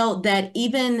important to note that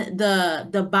even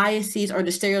the biases or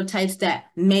the stereotypes that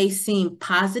may seem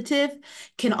positive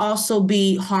can also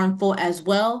be harmful as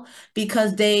well,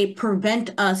 because they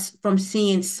prevent us from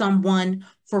seeing someone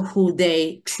for who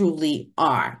they truly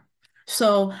are.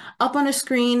 So up on the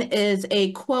screen is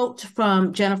a quote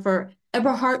from Jennifer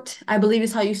Eberhardt, I believe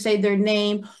is how you say their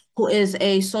name, who is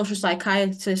a social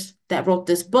psychiatrist that wrote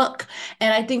this book.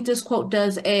 And I think this quote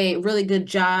does a really good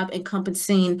job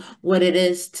encompassing what it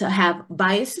is to have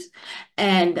bias.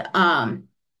 And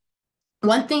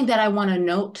one thing that I want to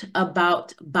note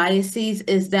about biases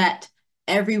is that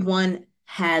everyone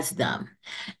has them.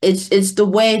 It's the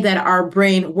way that our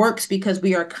brain works because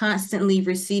we are constantly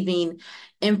receiving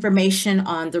information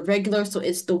on the regular. So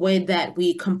it's the way that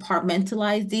we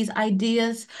compartmentalize these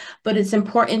ideas. But it's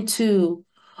important to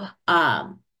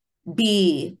um,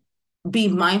 be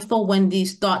mindful when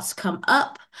these thoughts come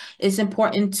up. It's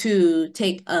important to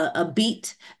take a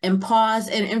beat and pause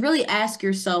and really ask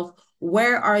yourself,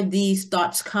 where are these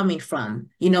thoughts coming from?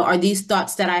 You know, are these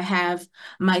thoughts that I have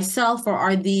myself, or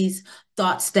are these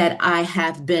thoughts that I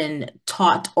have been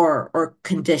taught or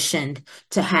conditioned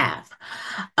to have?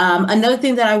 Another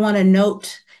thing that I want to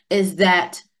note is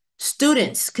that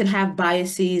students can have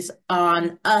biases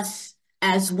on us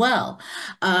as well,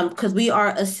 because we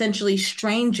are essentially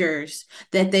strangers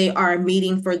that they are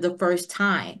meeting for the first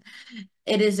time.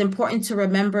 It is important to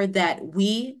remember that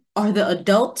we are the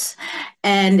adults,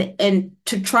 and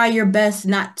to try your best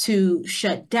not to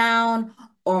shut down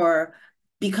or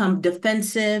become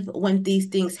defensive when these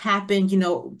things happen. You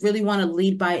know, really want to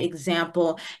lead by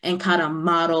example and kind of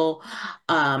model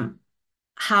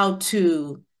how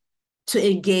to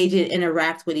engage and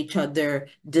interact with each other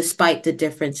despite the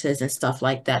differences and stuff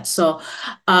like that. So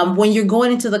when you're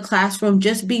going into the classroom,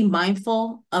 just be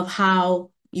mindful of how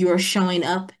you're showing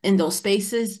up in those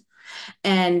spaces,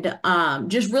 and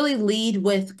just really lead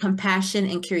with compassion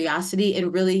and curiosity,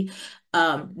 and really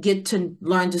get to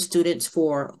learn the students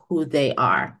for who they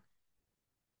are.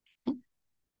 All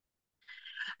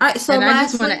right, so and I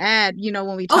just lastly, want to add, you know,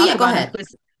 when we oh talk yeah, go about ahead.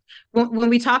 when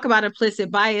we talk about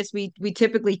implicit bias, we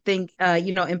typically think,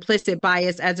 you know, implicit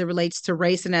bias as it relates to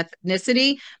race and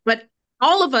ethnicity, but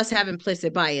all of us have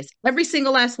implicit bias. Every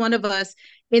single last one of us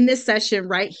in this session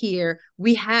right here,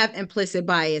 we have implicit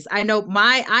bias. I know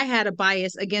I had a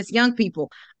bias against young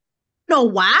people. Know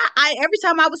why? Every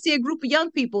time I would see a group of young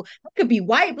people, it could be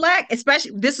white, black,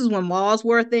 especially this is when malls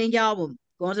were a thing, y'all. When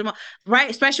going to the mall, right?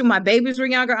 Especially when my babies were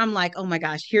younger, I'm like, oh my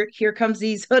gosh, here comes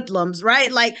these hoodlums,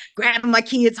 right? Like grabbing my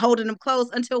kids, holding them close.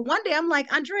 Until one day, I'm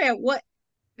like, Andrea, what?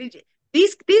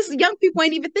 These young people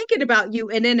ain't even thinking about you.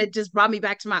 And then it just brought me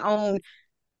back to my own,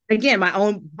 again, my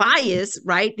own bias,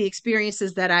 right? The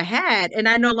experiences that I had, and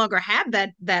I no longer have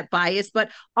that bias,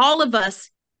 but all of us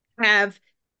have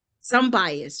some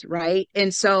bias, right?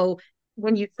 And so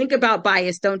when you think about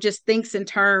bias, don't think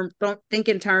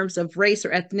in terms of race or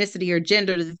ethnicity or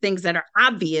gender, the things that are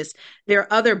obvious. There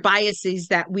are other biases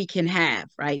that we can have,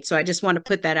 right? So I just want to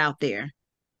put that out there.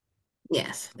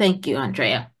 Yes, thank you,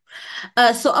 Andrea.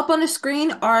 So up on the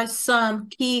screen are some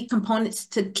key components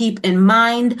to keep in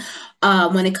mind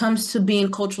when it comes to being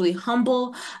culturally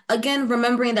humble. Again,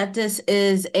 remembering that this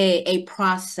is a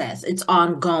process. It's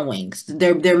ongoing. So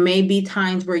there may be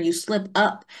times where you slip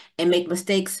up and make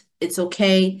mistakes. It's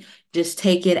okay. Just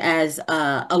take it as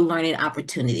a learning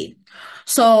opportunity.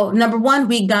 So number one,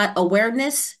 we got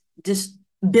awareness. Just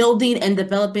building and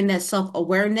developing that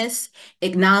self-awareness,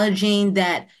 acknowledging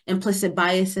that implicit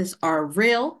biases are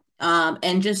real,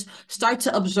 and just start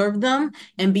to observe them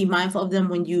and be mindful of them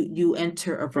when you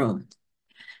enter a room.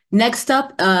 Next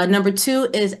up, number two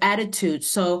is attitude.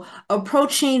 So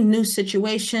approaching new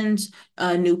situations,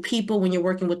 new people when you're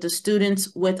working with the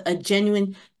students with a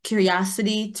genuine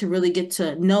curiosity to really get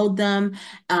to know them.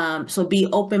 So be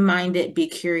open-minded, be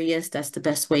curious. That's the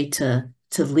best way to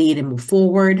lead and move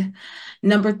forward.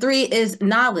 Number three is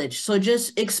knowledge. So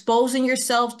just exposing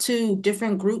yourself to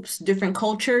different groups, different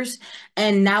cultures.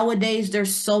 And nowadays,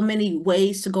 there's so many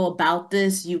ways to go about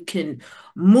this. You can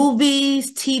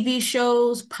movies, TV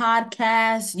shows,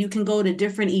 podcasts. You can go to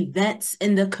different events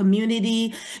in the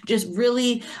community. Just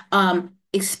really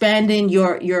expanding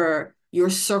your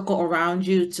circle around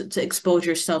you to expose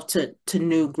yourself to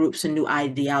new groups and new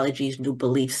ideologies, new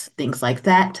beliefs, things like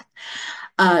that.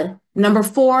 Number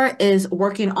four is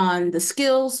working on the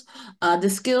skills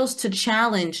to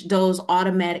challenge those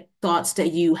automatic thoughts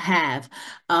that you have.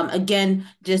 Again,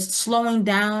 just slowing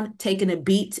down, taking a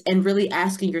beat, and really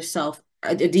asking yourself,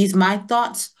 are these my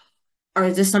thoughts? Or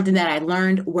is this something that I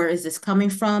learned? Where is this coming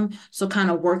from? So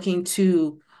kind of working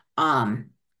to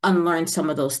unlearn some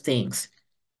of those things.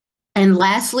 And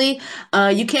lastly,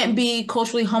 you can't be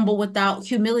culturally humble without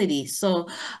humility. So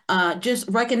just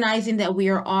recognizing that we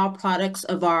are all products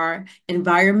of our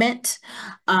environment.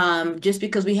 Just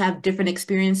because we have different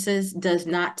experiences does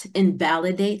not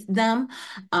invalidate them,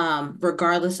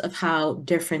 regardless of how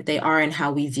different they are and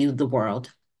how we view the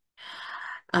world.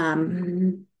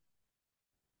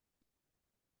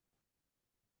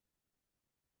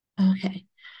 Okay.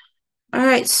 All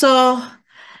right. So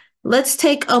let's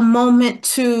take a moment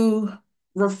to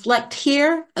reflect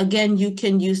here. Again, you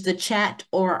can use the chat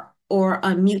or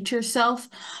unmute yourself.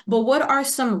 But what are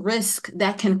some risks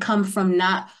that can come from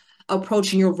not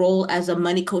approaching your role as a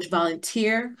money coach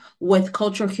volunteer with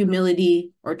cultural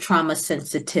humility or trauma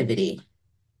sensitivity?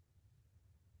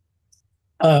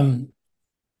 I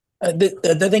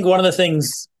think one of the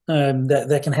things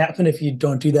that can happen if you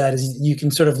don't do that is you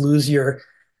can sort of lose your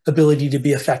ability to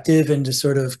be effective and to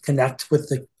sort of connect with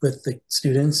the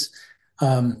students.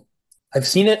 I've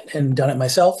seen it and done it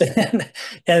myself,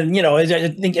 and you know, I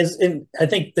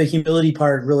think the humility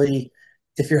part really,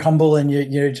 if you're humble and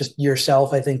you're just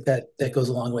yourself, I think that goes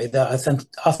a long way. The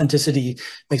authenticity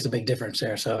makes a big difference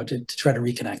there. So to try to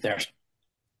reconnect there.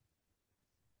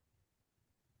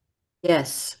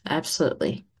 Yes,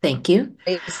 absolutely. Thank you.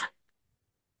 I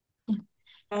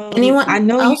Anyone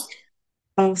know you. else?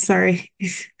 Oh, sorry.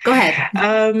 Go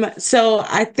ahead. So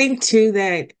I think too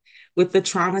that with the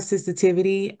trauma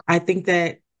sensitivity, I think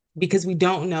that because we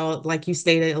don't know, like you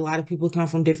stated, a lot of people come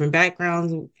from different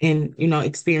backgrounds and, you know,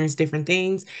 experience different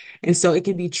things. And so it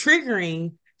can be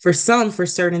triggering for some for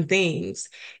certain things.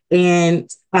 And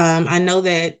I know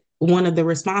that one of the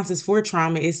responses for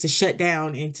trauma is to shut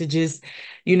down and to just,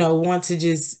 you know, want to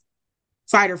just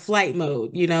fight or flight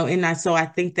mode, you know, and so I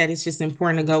think that it's just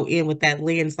important to go in with that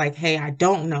lens, like, hey, I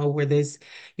don't know where this,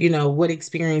 you know, what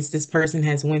experience this person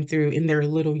has went through in their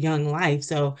little young life.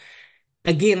 So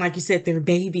again, like you said, they're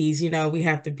babies, you know, we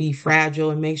have to be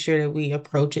fragile and make sure that we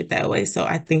approach it that way. So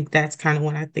I think that's kind of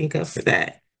what I think of for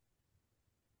that.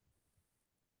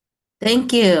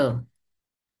 Thank you.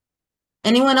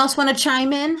 Anyone else want to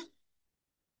chime in?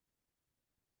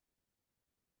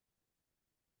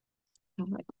 All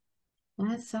right.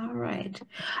 That's all right.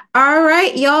 All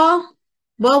right, y'all.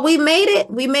 Well, we made it.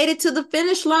 We made it to the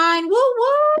finish line. Woo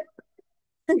woo.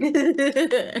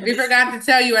 We forgot to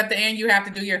tell you at the end you have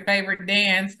to do your favorite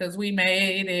dance because we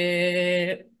made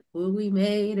it. Ooh, we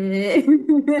made it.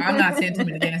 I'm not saying too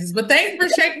many dances, but thanks for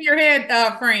shaking your head,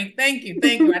 Frank. Thank you.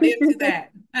 Thank you. I didn't do that.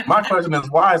 My question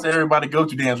is, why is everybody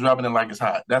go-to dance dropping it like it's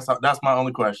hot? That's my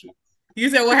only question.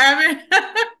 You said what happened?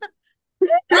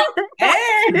 Oh,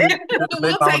 hey,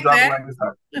 we'll take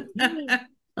that.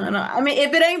 I mean,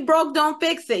 if it ain't broke, don't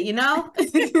fix it, you know?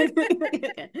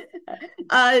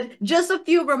 Just a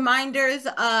few reminders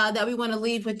that we want to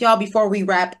leave with y'all before we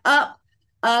wrap up.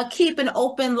 Keep an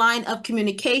open line of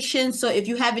communication. So if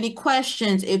you have any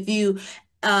questions, if you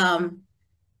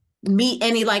meet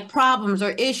any like problems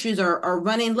or issues or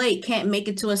running late, can't make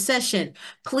it to a session,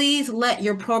 please let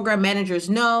your program managers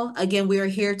know. Again, we are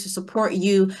here to support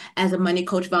you as a money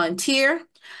coach volunteer.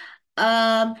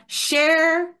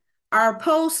 Share our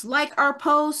posts, like our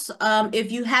posts.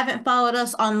 If you haven't followed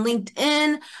us on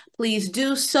LinkedIn, please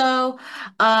do so.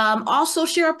 Also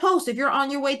share a post. If you're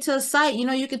on your way to a site, you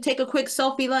know, you can take a quick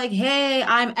selfie like, hey,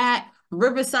 I'm at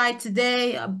Riverside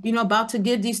today, you know, about to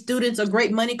give these students a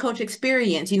great money coach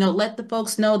experience. You know, let the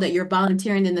folks know that you're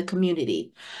volunteering in the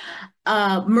community.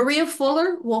 Maria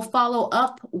Fuller will follow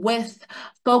up with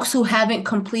folks who haven't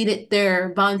completed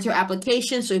their volunteer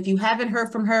application. So if you haven't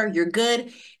heard from her, you're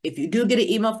good. If you do get an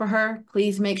email from her,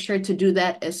 please make sure to do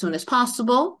that as soon as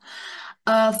possible.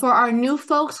 For our new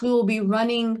folks, we will be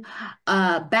running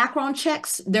background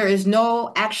checks. There is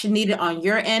no action needed on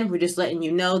your end. We're just letting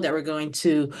you know that we're going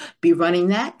to be running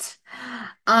that.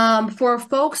 For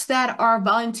folks that are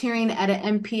volunteering at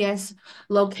an MPS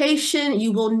location,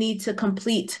 you will need to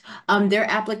complete their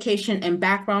application and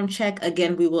background check.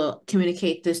 Again, we will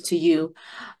communicate this to you.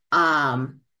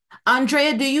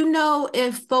 Andrea, do you know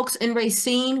if folks in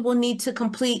Racine will need to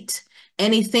complete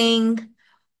anything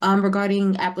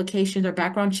regarding applications or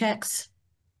background checks?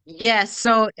 Yes.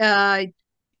 So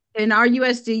in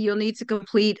RUSD, you'll need to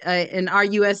complete an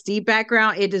RUSD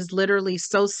background. It is literally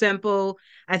so simple.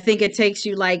 I think it takes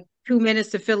you like 2 minutes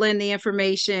to fill in the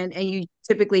information, and you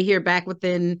typically hear back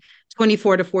within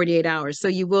 24 to 48 hours. So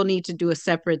you will need to do a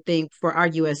separate thing for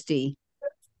RUSD.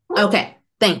 Okay,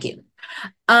 thank you.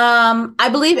 I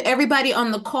believe everybody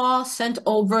on the call sent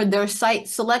over their site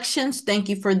selections. Thank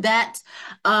you for that.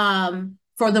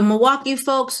 For the Milwaukee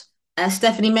folks, as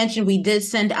Stephanie mentioned, we did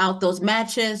send out those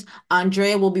matches.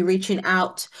 Andrea will be reaching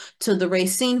out to the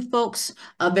Racine folks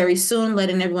very soon,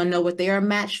 letting everyone know what they are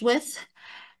matched with.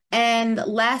 And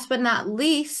last but not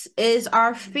least is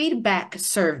our feedback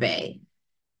survey.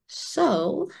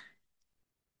 So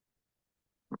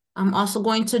I'm also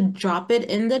going to drop it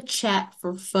in the chat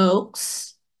for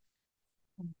folks.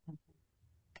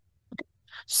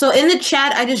 So in the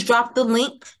chat, I just dropped the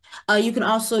link. You can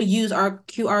also use our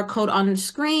QR code on the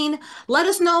screen. Let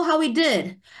us know how we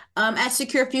did. At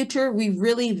Secure Future, we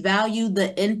really value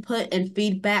the input and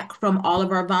feedback from all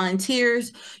of our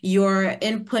volunteers. Your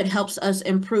input helps us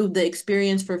improve the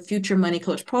experience for future Money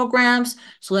Coach programs.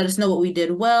 So let us know what we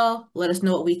did well. Let us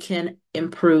know what we can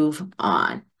improve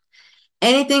on.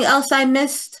 Anything else I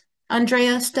missed,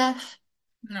 Andrea, Steph?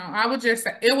 No, I would just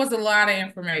say it was a lot of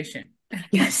information.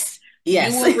 Yes. You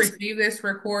will Yes. receive this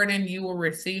recording. You will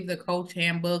receive the coach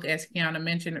handbook, as Kiana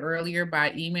mentioned earlier,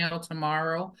 by email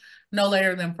tomorrow, no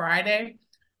later than Friday.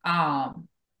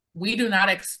 We do not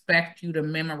expect you to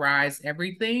memorize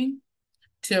everything.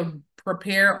 To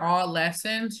prepare all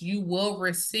lessons, you will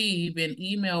receive an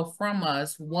email from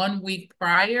us 1 week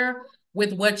prior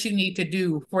with what you need to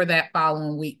do for that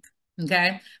following week.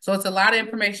 Okay. So it's a lot of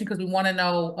information because we want to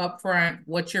know upfront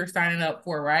what you're signing up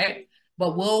for, right?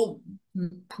 But we'll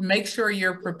make sure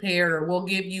you're prepared, or we'll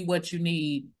give you what you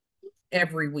need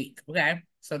every week. Okay.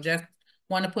 So just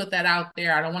want to put that out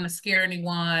there. I don't want to scare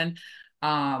anyone.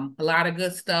 A lot of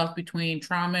good stuff between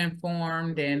trauma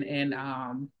informed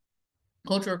and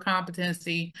cultural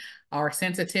competency or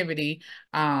sensitivity.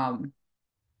 Put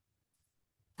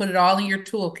it all in your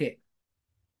toolkit.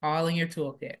 All in your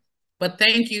toolkit. But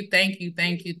thank you, thank you,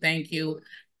 thank you, thank you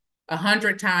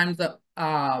 100 times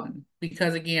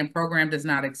because again, program does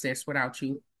not exist without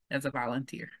you as a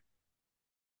volunteer.